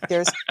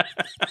 there's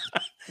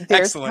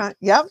excellent.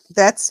 Yep,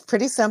 that's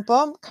pretty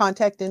simple.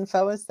 Contact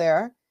info is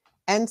there.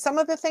 And some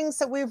of the things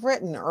that we've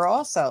written are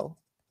also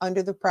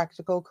under the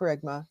Practical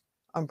Kerygma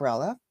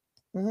umbrella.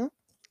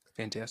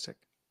 Fantastic.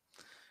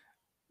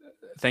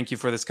 Thank you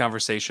for this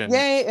conversation.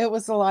 Yay, it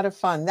was a lot of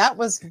fun. That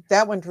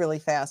went really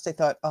fast. I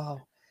thought,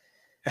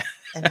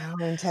 an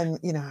hour and 10,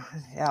 yeah,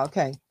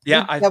 okay.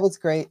 Yeah, that was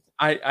great.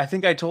 I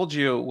think I told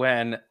you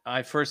when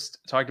I first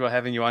talked about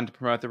having you on to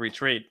promote the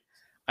retreat,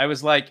 I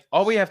was like,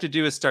 all we have to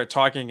do is start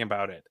talking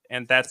about it.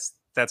 And that's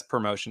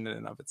promotion in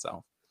and of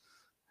itself.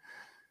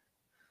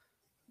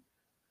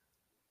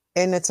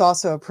 And it's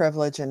also a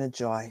privilege and a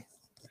joy.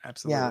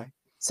 Absolutely. Yeah.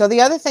 So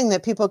the other thing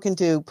that people can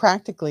do,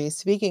 practically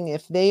speaking,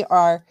 if they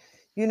are,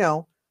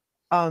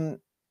 the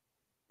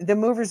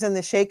movers and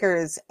the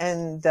shakers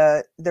and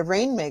the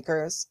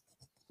rainmakers,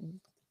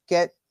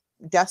 get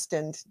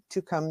destined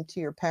to come to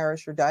your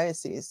parish or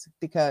diocese,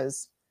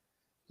 because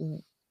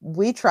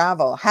we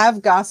travel.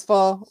 Have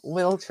gospel,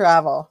 will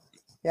travel.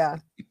 Yeah.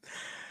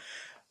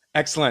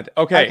 Excellent.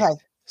 Okay.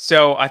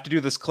 So I have to do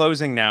this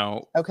closing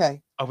now.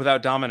 Okay.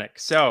 Without Dominic.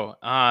 So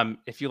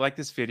if you like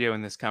this video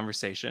and this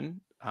conversation,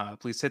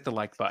 please hit the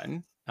like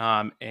button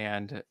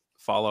and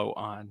follow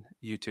on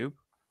YouTube.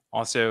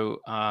 Also,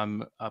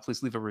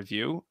 please leave a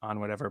review on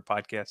whatever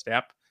podcast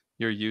app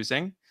you're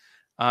using.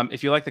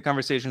 If you like the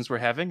conversations we're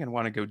having and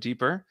want to go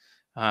deeper,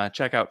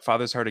 check out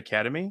Father's Heart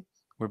Academy.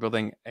 We're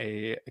building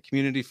a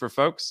community for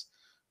folks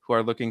who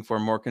are looking for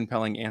more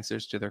compelling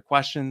answers to their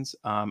questions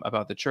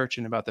about the church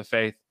and about the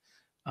faith,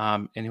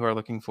 and who are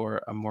looking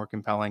for a more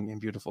compelling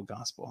and beautiful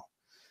gospel.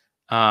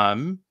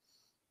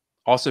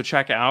 Also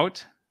check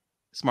out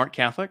Smart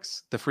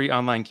Catholics, the free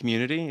online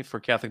community for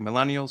Catholic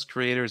millennials,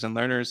 creators, and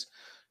learners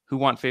who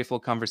want faithful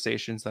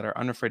conversations that are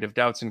unafraid of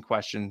doubts and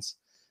questions.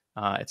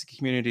 It's a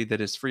community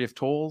that is free of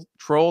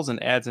trolls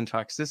and ads and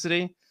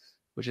toxicity,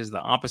 which is the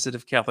opposite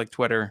of Catholic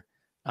Twitter.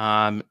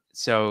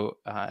 So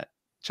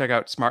check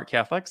out Smart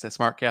Catholics at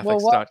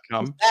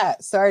smartcatholics.com.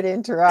 Sorry to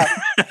interrupt.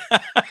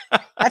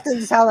 That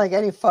doesn't sound like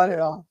any fun at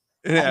all.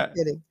 Yeah. I'm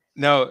kidding.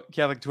 No,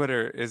 Catholic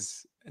Twitter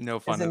is no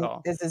fun at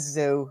all. It's a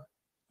zoo.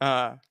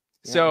 And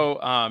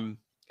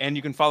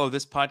you can follow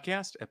this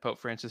podcast at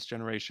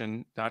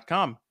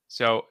PopeFrancisGeneration.com.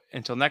 So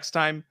until next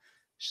time,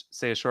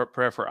 say a short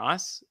prayer for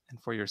us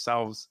and for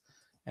yourselves.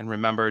 And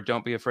remember,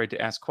 don't be afraid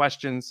to ask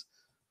questions,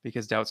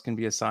 because doubts can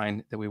be a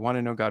sign that we want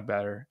to know God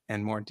better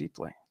and more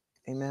deeply.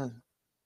 Amen.